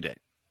every day.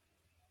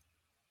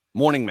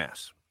 Morning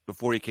Mass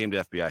before he came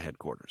to FBI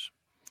headquarters.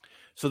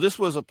 So this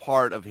was a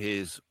part of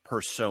his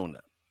persona.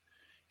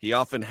 He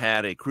often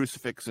had a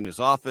crucifix in his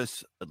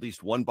office, at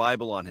least one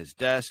Bible on his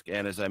desk,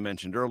 and as I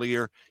mentioned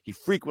earlier, he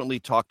frequently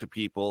talked to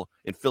people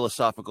in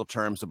philosophical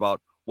terms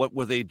about what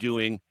were they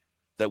doing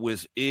that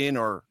was in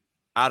or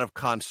out of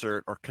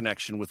concert or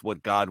connection with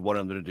what God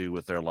wanted them to do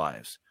with their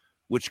lives,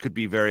 which could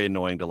be very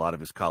annoying to a lot of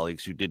his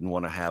colleagues who didn't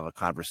want to have a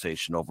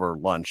conversation over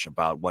lunch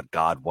about what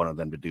God wanted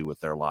them to do with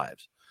their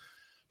lives.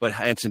 But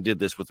Hanssen did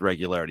this with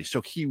regularity.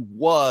 So he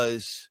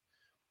was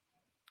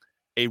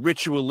a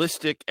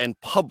ritualistic and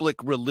public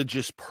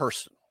religious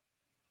person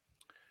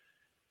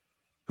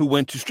who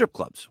went to strip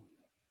clubs.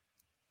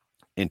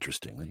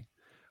 Interestingly,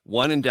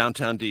 one in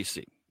downtown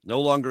D.C.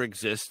 no longer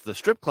exists. The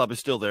strip club is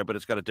still there, but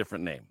it's got a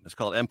different name. It's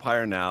called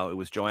Empire now. It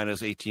was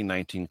Joanna's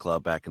 1819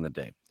 club back in the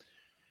day.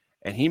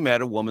 And he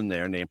met a woman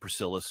there named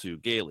Priscilla Sue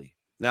Gailey.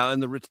 Now, in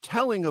the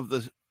retelling of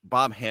the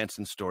Bob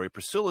Hanssen story,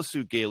 Priscilla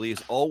Sue Gailey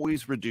is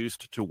always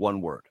reduced to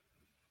one word,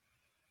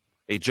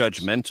 a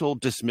judgmental,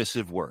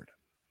 dismissive word.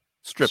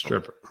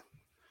 Stripper.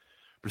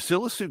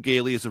 Priscilla Sue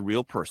Gailey is a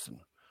real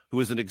person who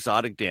is an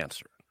exotic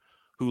dancer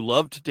who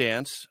loved to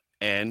dance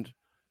and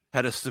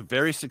had a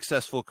very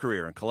successful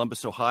career in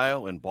Columbus,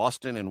 Ohio, in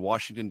Boston, and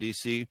Washington,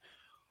 D.C.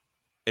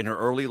 In her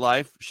early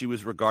life, she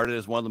was regarded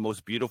as one of the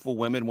most beautiful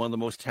women, one of the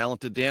most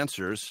talented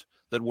dancers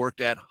that worked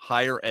at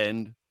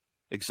higher-end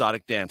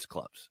exotic dance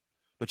clubs.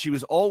 But she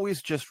was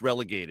always just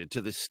relegated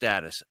to this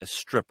status as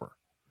stripper.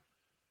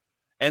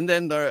 And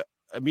then the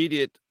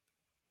immediate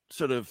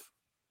sort of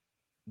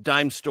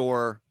dime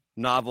store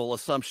novel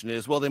assumption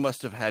is, well, they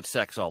must have had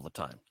sex all the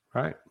time.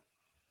 Right.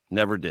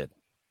 Never did.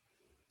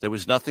 There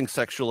was nothing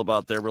sexual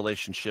about their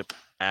relationship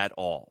at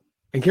all.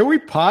 And can we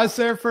pause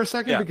there for a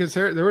second? Yeah. Because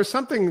there was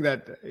something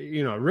that,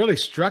 really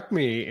struck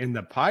me in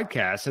the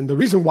podcast. And the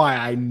reason why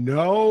I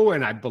know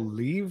and I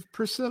believe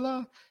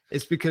Priscilla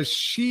is because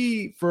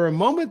she, for a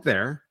moment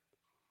there,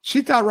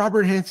 she thought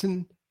Robert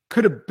Hanssen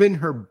could have been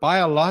her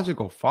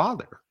biological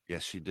father.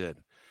 Yes, she did.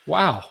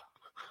 Wow.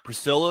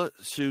 Priscilla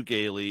Sue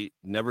Gailey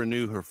never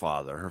knew her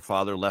father. Her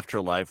father left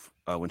her life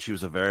when she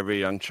was a very, very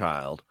young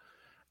child.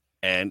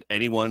 And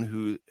anyone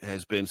who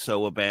has been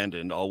so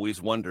abandoned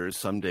always wonders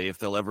someday if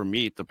they'll ever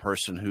meet the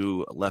person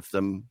who left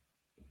them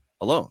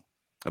alone,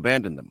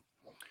 abandoned them.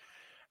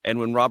 And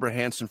when Robert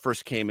Hanssen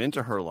first came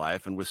into her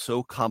life and was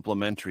so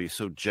complimentary,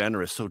 so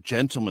generous, so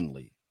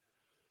gentlemanly,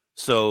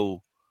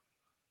 so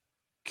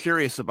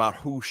curious about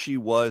who she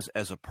was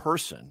as a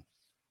person,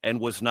 and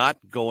was not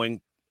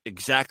going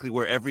exactly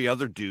where every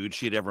other dude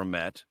she'd ever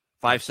met,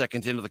 5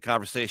 seconds into the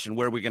conversation,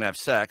 where are we going to have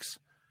sex?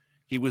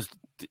 He was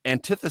the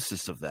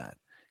antithesis of that.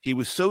 He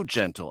was so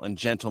gentle and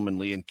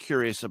gentlemanly and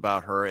curious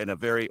about her in a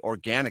very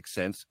organic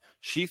sense.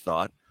 She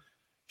thought,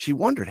 she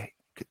wondered,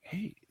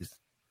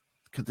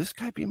 could this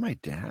guy be my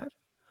dad?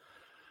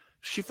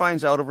 She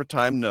finds out over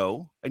time,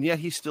 no. And yet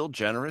he's still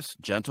generous,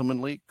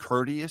 gentlemanly,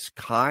 courteous,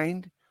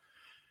 kind.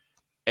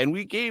 And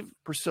we gave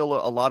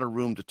Priscilla a lot of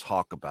room to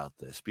talk about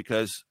this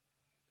because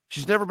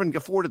she's never been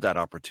afforded that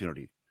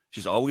opportunity.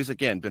 She's always,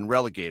 again, been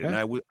relegated.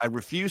 Yeah. And I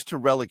refuse to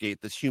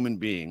relegate this human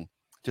being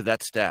to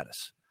that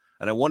status.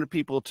 And I wanted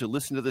people to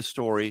listen to this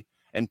story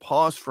and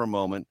pause for a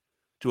moment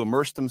to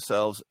immerse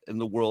themselves in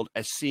the world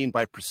as seen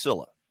by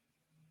Priscilla,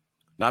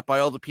 not by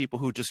all the people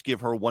who just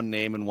give her one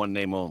name and one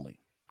name only,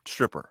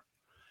 stripper.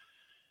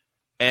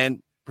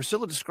 And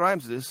Priscilla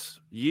describes this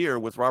year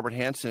with Robert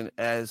Hanssen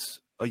as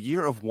a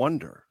year of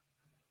wonder,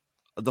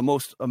 the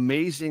most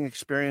amazing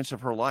experience of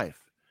her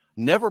life.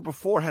 Never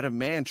before had a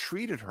man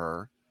treated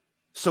her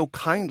so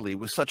kindly,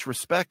 with such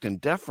respect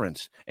and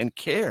deference and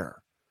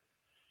care.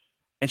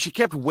 And she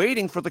kept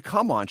waiting for the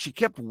come on. She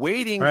kept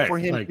waiting for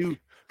him to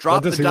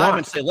drop the dime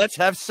and say, let's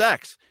have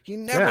sex. He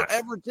never,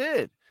 ever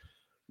did.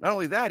 Not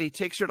only that, he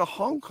takes her to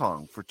Hong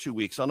Kong for 2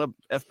 weeks on a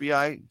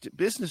FBI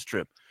business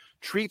trip,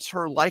 treats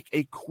her like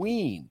a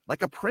queen,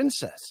 like a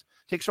princess,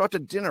 takes her out to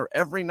dinner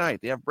every night.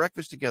 They have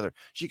breakfast together.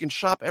 She can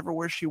shop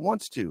everywhere she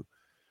wants to.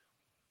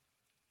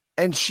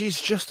 And she's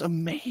just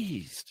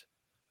amazed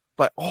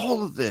by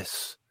all of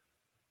this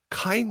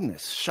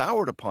kindness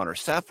showered upon her,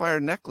 sapphire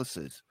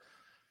necklaces,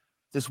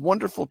 this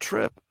wonderful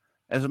trip.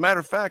 As a matter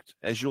of fact,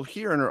 as you'll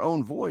hear in her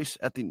own voice,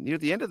 near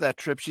the end of that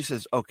trip, she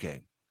says,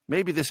 okay,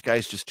 maybe this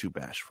guy's just too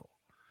bashful.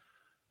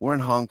 We're in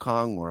Hong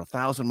Kong. We're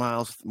 1,000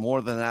 miles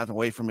more than that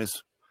away from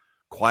his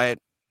quiet,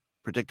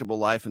 predictable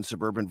life in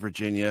suburban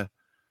Virginia.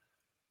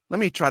 Let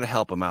me try to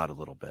help him out a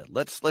little bit.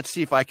 Let's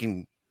see if I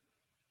can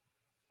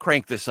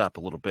crank this up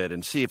a little bit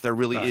and see if there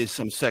really is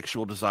some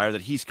sexual desire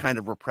that he's kind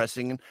of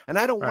repressing. And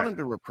I don't want him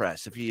to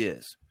repress if he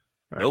is.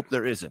 Nope,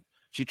 there isn't.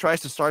 She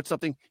tries to start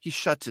something. He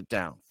shuts it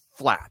down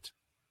flat.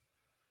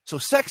 So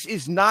sex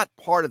is not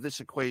part of this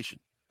equation,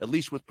 at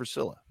least with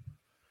Priscilla.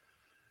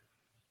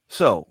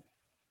 So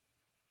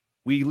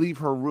we leave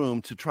her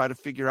room to try to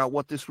figure out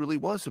what this really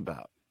was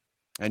about.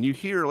 And you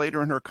hear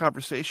later in her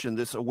conversation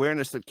this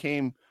awareness that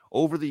came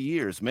over the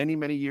years, many,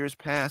 many years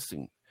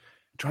passing,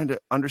 trying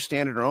to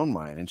understand in her own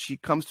mind. And she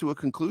comes to a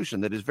conclusion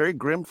that is very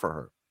grim for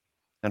her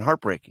and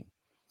heartbreaking,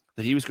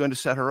 that he was going to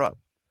set her up,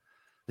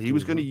 that he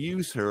was going to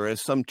use her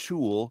as some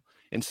tool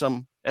in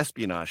some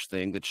espionage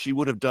thing that she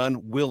would have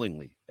done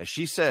willingly. As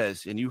she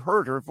says, and you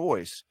heard her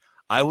voice,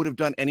 I would have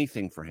done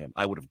anything for him.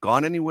 I would have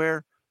gone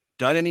anywhere,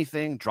 done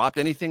anything, dropped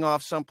anything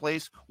off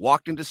someplace,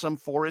 walked into some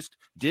forest,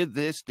 did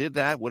this, did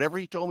that, whatever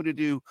he told me to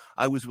do,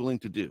 I was willing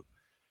to do.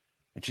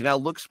 And she now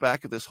looks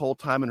back at this whole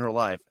time in her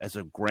life as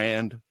a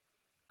grand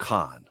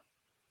con,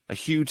 a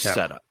huge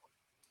setup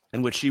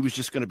in which she was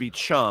just going to be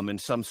chum in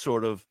some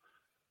sort of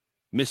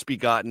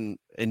misbegotten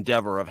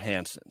endeavor of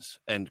Hanssen's,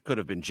 and could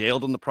have been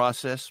jailed in the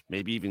process,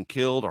 maybe even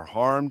killed or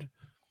harmed.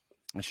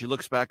 And she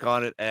looks back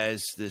on it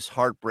as this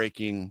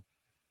heartbreaking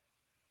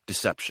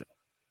deception.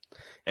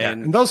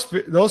 And those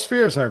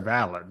fears are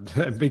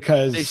valid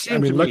because they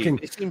seem looking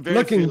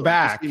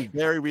back, they seem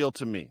very real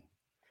to me.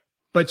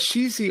 But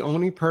she's the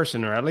only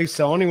person, or at least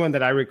the only one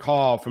that I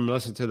recall from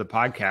listening to the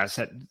podcast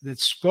that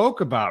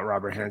spoke about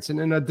Robert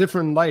Hanssen in a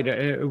different light,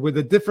 with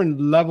a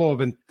different level of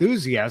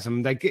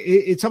enthusiasm. Like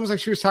it's almost like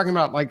she was talking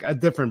about like a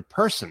different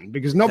person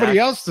because nobody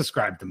else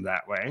described him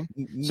that way.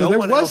 So there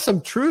was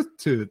some truth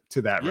to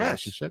that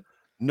relationship.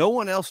 No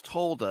one else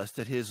told us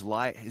that his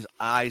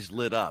eyes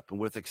lit up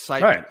with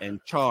excitement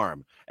and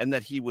charm, and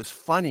that he was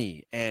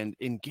funny and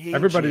engaging.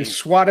 Everybody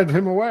swatted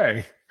him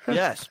away.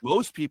 Yes,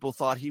 most people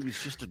thought he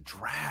was just a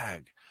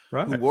drag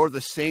who wore the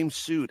same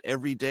suit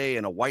every day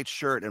and a white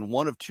shirt and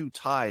one of two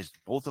ties,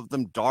 both of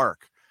them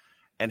dark,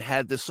 and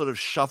had this sort of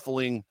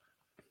shuffling,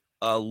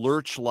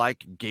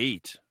 lurch-like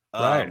gait.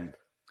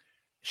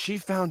 she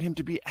found him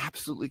to be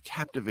absolutely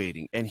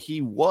captivating, and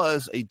he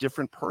was a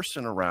different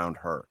person around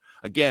her.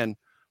 Again,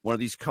 one of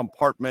these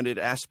compartmented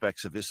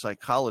aspects of his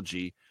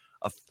psychology,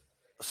 of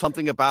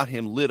something about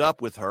him lit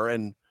up with her,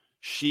 and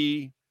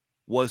she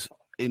was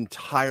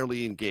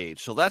entirely engaged.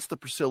 So that's the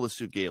Priscilla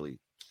Sue Gailey.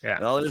 Yeah.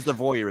 Now there's the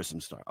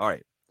voyeurism star. All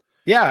right.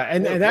 Yeah,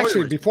 and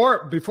actually,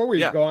 voyeurism. before we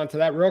go on to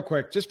that real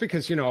quick, just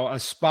because, you know, a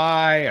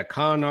spy, a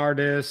con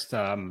artist,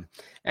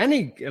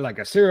 any, like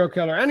a serial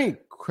killer, any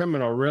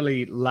criminal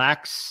really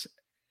lacks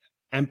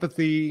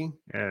empathy,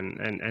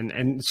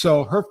 and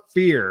so her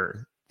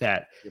fear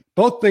that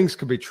both things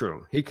could be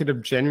true. He could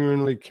have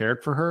genuinely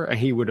cared for her, and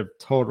he would have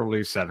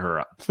totally set her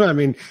up. I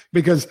mean,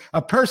 because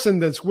a person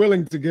that's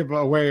willing to give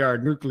away our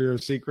nuclear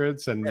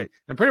secrets and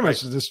pretty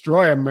much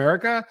destroy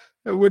America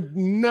would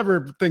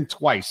never think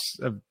twice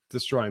of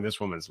destroying this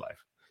woman's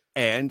life.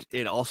 And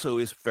it also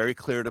is very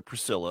clear to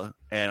Priscilla,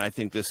 and I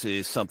think this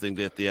is something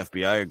that the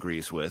FBI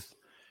agrees with.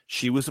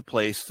 She was a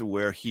place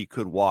where he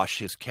could wash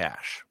his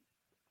cash.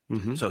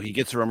 Mm-hmm. So he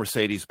gets her a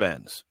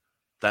Mercedes-Benz.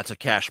 That's a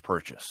cash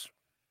purchase.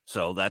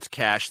 So that's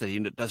cash that he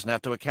doesn't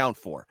have to account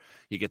for.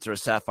 He gets her a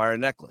sapphire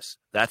necklace.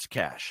 That's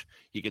cash.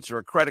 He gets her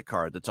a credit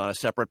card that's on a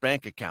separate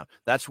bank account.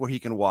 That's where he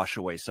can wash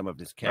away some of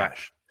his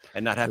cash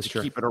and not have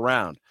to keep it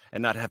around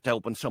and not have to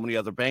open so many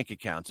other bank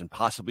accounts and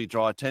possibly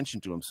draw attention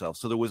to himself.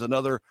 So there was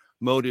another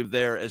motive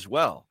there as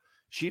well.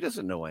 She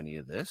doesn't know any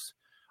of this.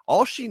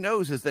 All she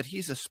knows is that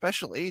he's a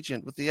special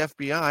agent with the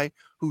FBI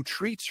who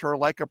treats her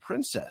like a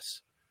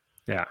princess.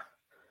 Yeah.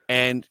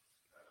 And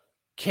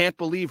can't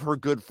believe her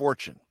good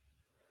fortune.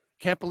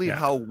 Can't believe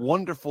how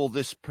wonderful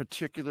this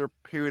particular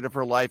period of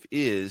her life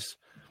is.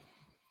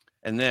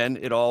 And then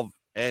it all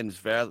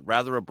ends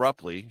rather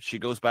abruptly. She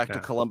goes back to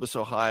Columbus,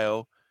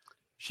 Ohio.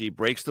 She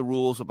breaks the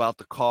rules about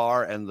the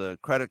car and the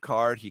credit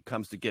card. He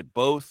comes to get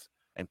both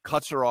and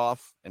cuts her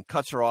off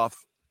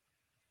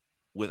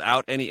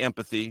without any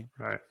empathy.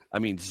 Right. I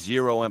mean,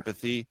 zero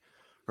empathy.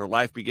 Her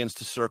life begins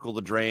to circle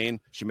the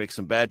drain. She makes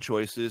some bad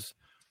choices.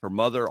 Her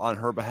mother, on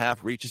her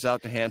behalf, reaches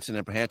out to Hanssen,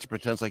 and Hanssen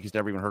pretends like he's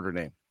never even heard her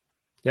name.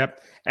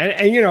 Yep.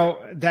 And you know,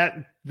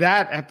 that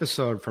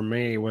episode for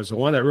me was the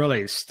one that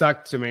really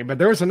stuck to me. But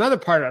there was another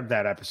part of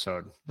that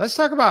episode. Let's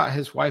talk about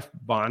his wife,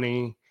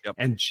 Bonnie,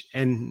 and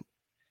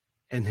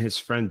his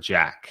friend,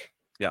 Jack.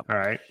 Yeah. All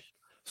right.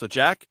 So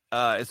Jack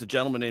is a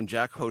gentleman named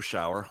Jack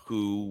Hoschauer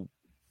who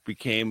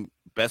became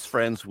best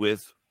friends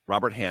with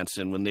Robert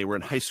Hanssen when they were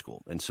in high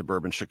school in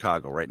suburban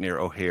Chicago, right near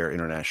O'Hare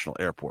International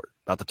Airport,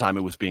 about the time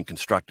it was being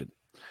constructed,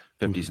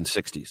 50s and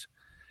 60s.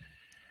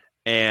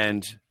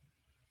 And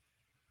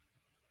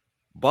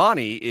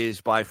Bonnie is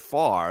by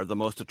far the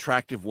most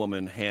attractive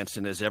woman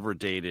Hanssen has ever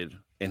dated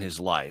in his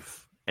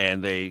life,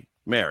 and they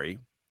marry.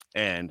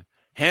 And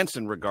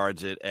Hanssen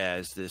regards it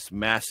as this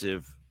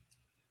massive,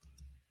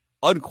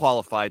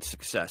 unqualified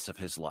success of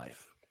his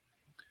life.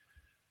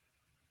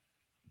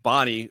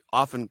 Bonnie,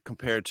 often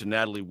compared to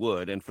Natalie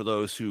Wood, and for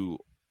those who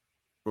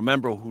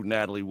remember who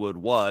Natalie Wood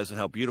was and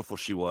how beautiful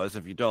she was,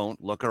 if you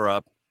don't, look her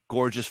up.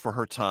 Gorgeous for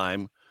her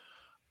time.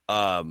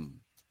 Bonnie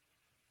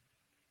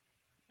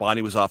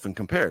was often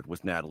compared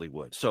with Natalie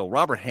Wood. So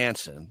Robert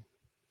Hanssen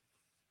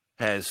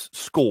has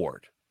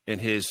scored in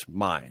his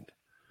mind.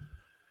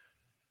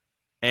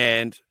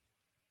 And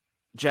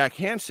Jack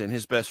Hanssen,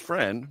 his best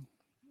friend,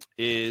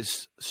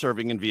 is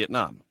serving in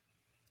Vietnam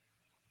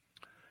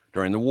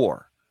during the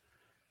war.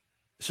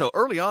 So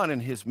early on in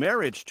his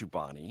marriage to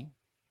Bonnie,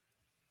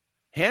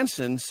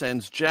 Hanssen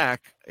sends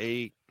Jack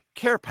a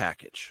care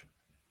package.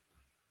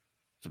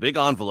 It's a big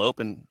envelope,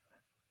 and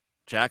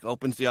Jack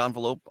opens the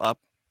envelope up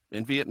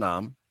in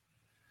Vietnam.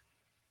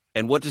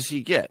 And what does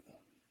he get?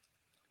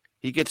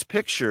 He gets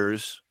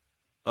pictures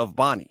of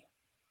Bonnie.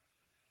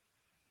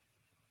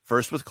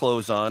 First with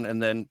clothes on,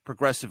 and then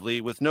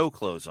progressively with no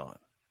clothes on.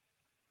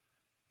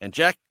 And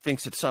Jack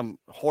thinks it's some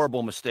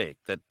horrible mistake,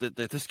 that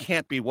this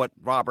can't be what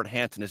Robert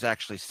Hanssen is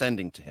actually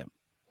sending to him.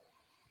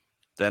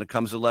 Then it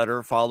comes a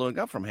letter following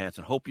up from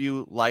Hanssen. Hope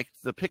you liked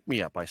the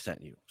pick-me-up I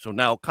sent you. So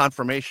now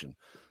confirmation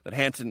that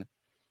Hanssen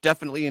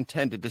definitely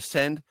intended to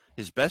send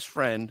his best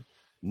friend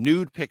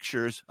nude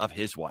pictures of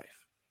his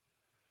wife.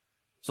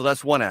 So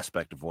that's one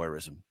aspect of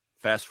voyeurism.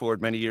 Fast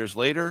forward many years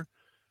later,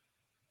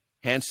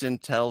 Hanssen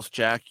tells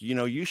Jack, you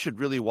know, you should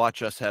really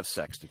watch us have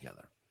sex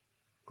together.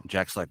 And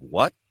Jack's like,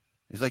 what?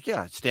 He's like,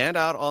 yeah, stand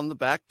out on the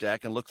back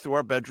deck and look through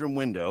our bedroom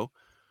window.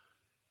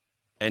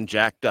 And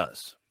Jack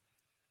does.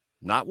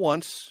 Not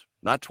once,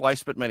 not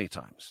twice, but many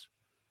times.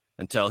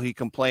 Until he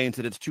complains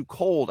that it's too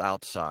cold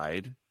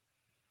outside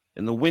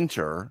in the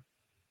winter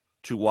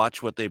to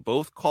watch what they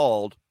both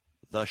called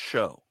the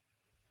show.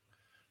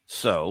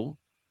 So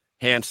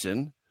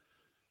Hanssen,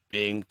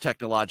 being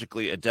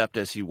technologically adept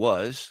as he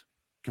was,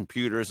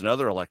 computers and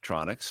other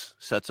electronics,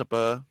 sets up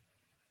a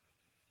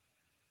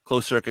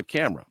closed-circuit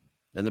camera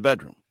in the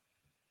bedroom.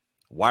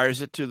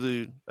 Wires it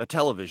to a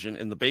television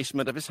in the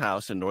basement of his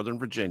house in Northern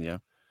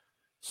Virginia,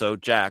 so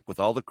Jack, with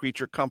all the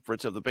creature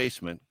comforts of the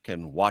basement,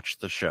 can watch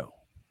the show.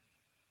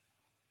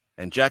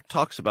 And Jack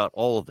talks about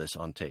all of this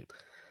on tape.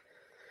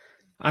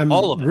 I'm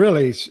All of it.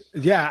 really,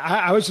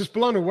 I was just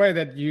blown away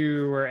that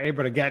you were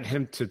able to get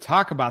him to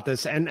talk about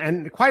this.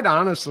 And quite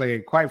honestly,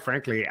 quite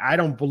frankly, I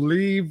don't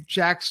believe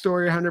Jack's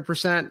story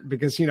 100%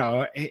 because,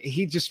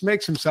 he just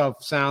makes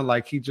himself sound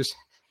like he just,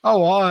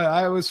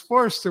 I was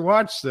forced to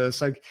watch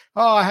this. Like,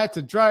 I had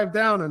to drive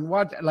down and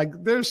watch. Like,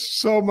 there's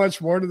so much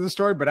more to the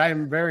story, but I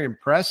am very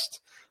impressed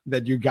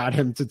that you got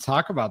him to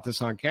talk about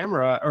this on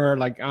camera or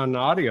like on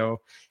audio.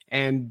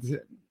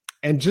 And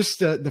just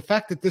the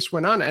fact that this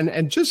went on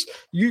and just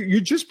you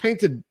just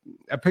painted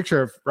a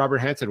picture of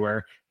Robert Hanssen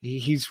where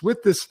he's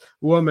with this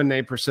woman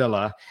named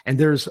Priscilla and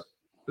there's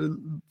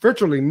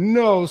virtually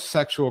no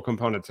sexual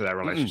component to that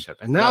relationship.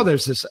 And now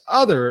there's this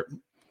other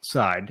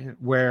side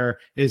where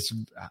it's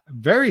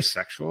very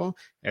sexual,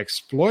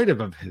 exploitive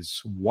of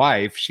his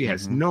wife. She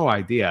has no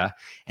idea.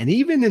 And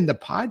even in the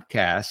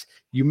podcast,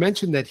 you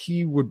mentioned that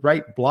he would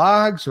write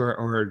blogs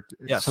or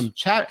some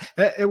chat.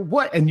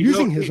 And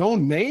using his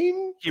own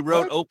name? He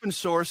wrote open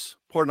source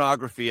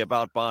pornography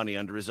about Bonnie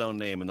under his own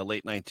name in the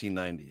late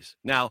 1990s.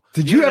 Now,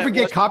 did you ever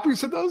get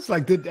copies of those?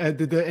 Like, did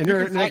the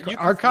Internet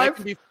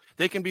Archive?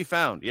 They can be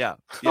found. Yeah.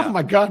 Oh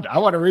my God, I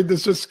want to read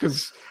this just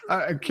because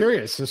I'm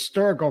curious,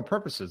 historical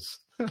purposes.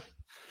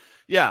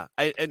 Yeah,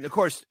 and of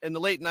course, in the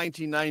late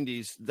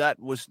 1990s, that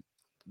was,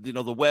 the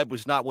web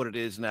was not what it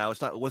is now. It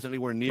wasn't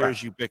anywhere near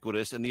as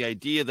ubiquitous, and the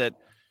idea that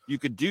you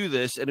could do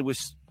this, and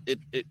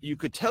you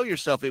could tell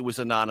yourself it was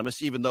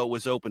anonymous, even though it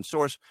was open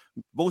source.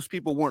 Most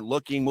people weren't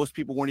looking. Most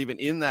people weren't even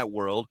in that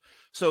world.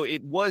 So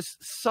it was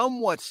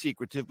somewhat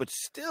secretive, but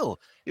still,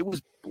 it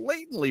was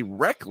blatantly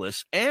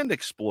reckless and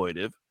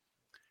exploitive.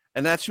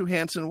 And that's who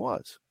Hanssen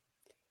was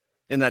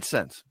in that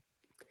sense.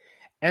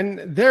 And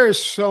there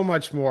is so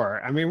much more.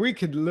 I mean, we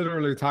could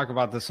literally talk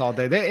about this all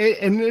day.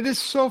 And it is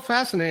so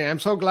fascinating. I'm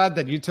so glad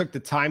that you took the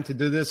time to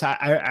do this.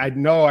 I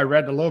know I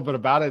read a little bit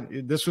about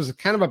it. This was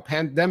kind of a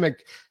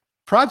pandemic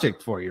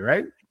project for you,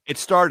 right? It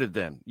started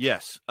then,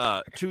 yes.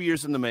 2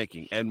 years in the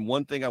making. And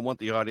one thing I want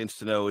the audience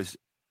to know is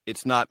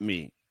it's not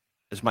me.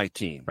 It's my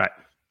team. Right.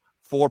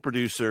 4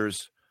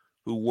 producers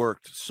who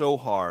worked so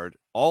hard.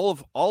 All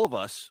of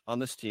us on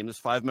this team, this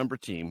 5-member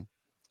team,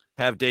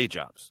 have day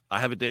jobs. I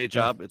have a day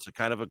job. It's a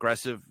kind of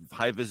aggressive,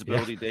 high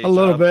visibility day job. A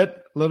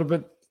little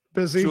bit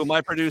busy. 2 of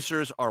my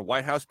producers are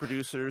White House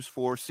producers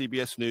for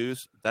CBS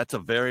News. That's a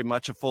very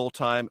much a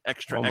full-time,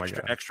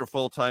 extra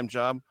full-time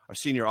job. Our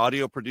senior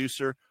audio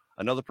producer,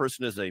 another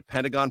person is a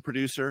Pentagon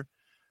producer.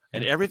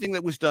 And everything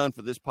that was done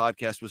for this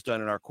podcast was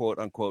done in our quote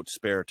unquote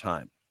spare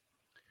time.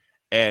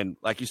 And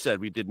like you said,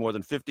 we did more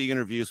than 50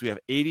 interviews. We have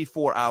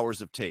 84 hours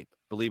of tape,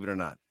 believe it or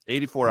not,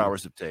 84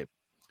 hours of tape.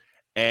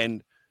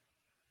 And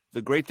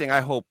the great thing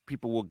I hope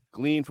people will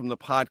glean from the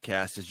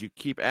podcast is you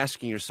keep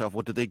asking yourself,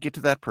 well, did they get to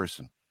that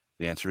person?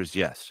 The answer is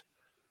yes.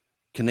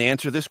 Can they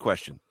answer this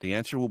question? The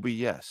answer will be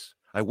yes.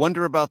 I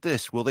wonder about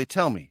this. Will they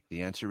tell me?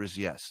 The answer is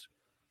yes.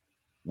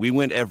 We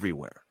went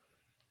everywhere.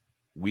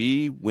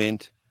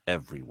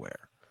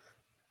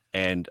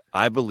 And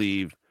I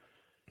believe,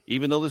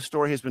 even though this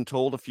story has been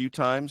told a few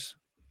times,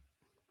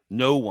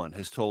 no one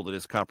has told it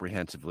as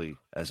comprehensively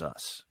as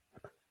us.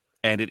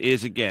 And it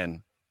is,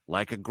 again,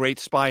 like a great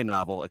spy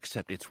novel,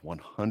 except it's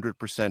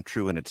 100%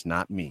 true, and it's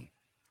not me.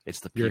 It's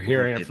the people. You're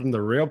hearing it from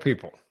the real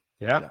people.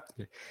 Yeah.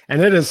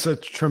 And it is a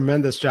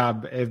tremendous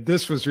job. If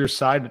this was your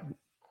side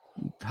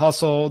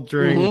hustle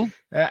during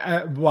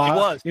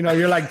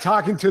you're like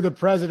talking to the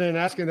president,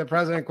 asking the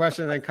president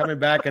questions, and then coming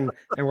back and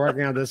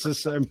working on this.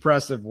 This is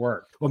impressive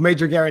work. Well,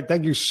 Major Garrett,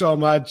 thank you so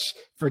much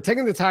for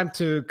taking the time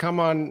to come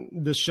on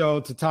the show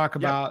to talk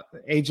about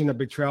Agent of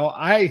Betrayal.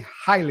 I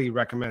highly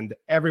recommend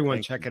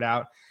everyone check it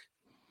out.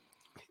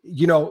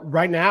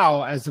 Right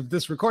now, as of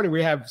this recording,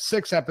 we have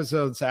 6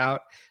 episodes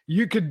out.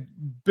 You could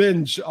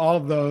binge all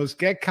of those,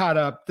 get caught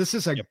up. This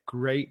is a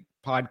great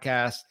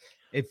podcast.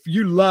 If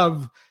you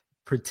love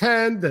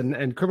pretend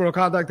and criminal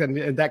conduct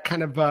and that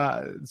kind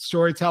of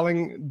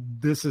storytelling,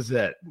 this is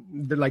it.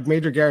 But like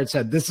Major Garrett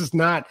said, this is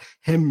not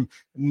him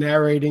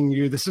narrating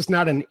you. This is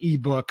not an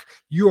ebook.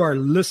 You are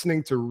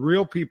listening to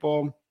real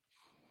people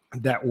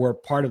that were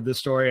part of this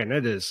story. And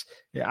it is,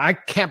 I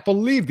can't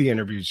believe the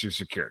interviews you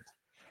secured.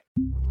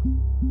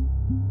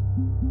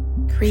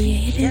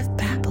 Creative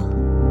Babble.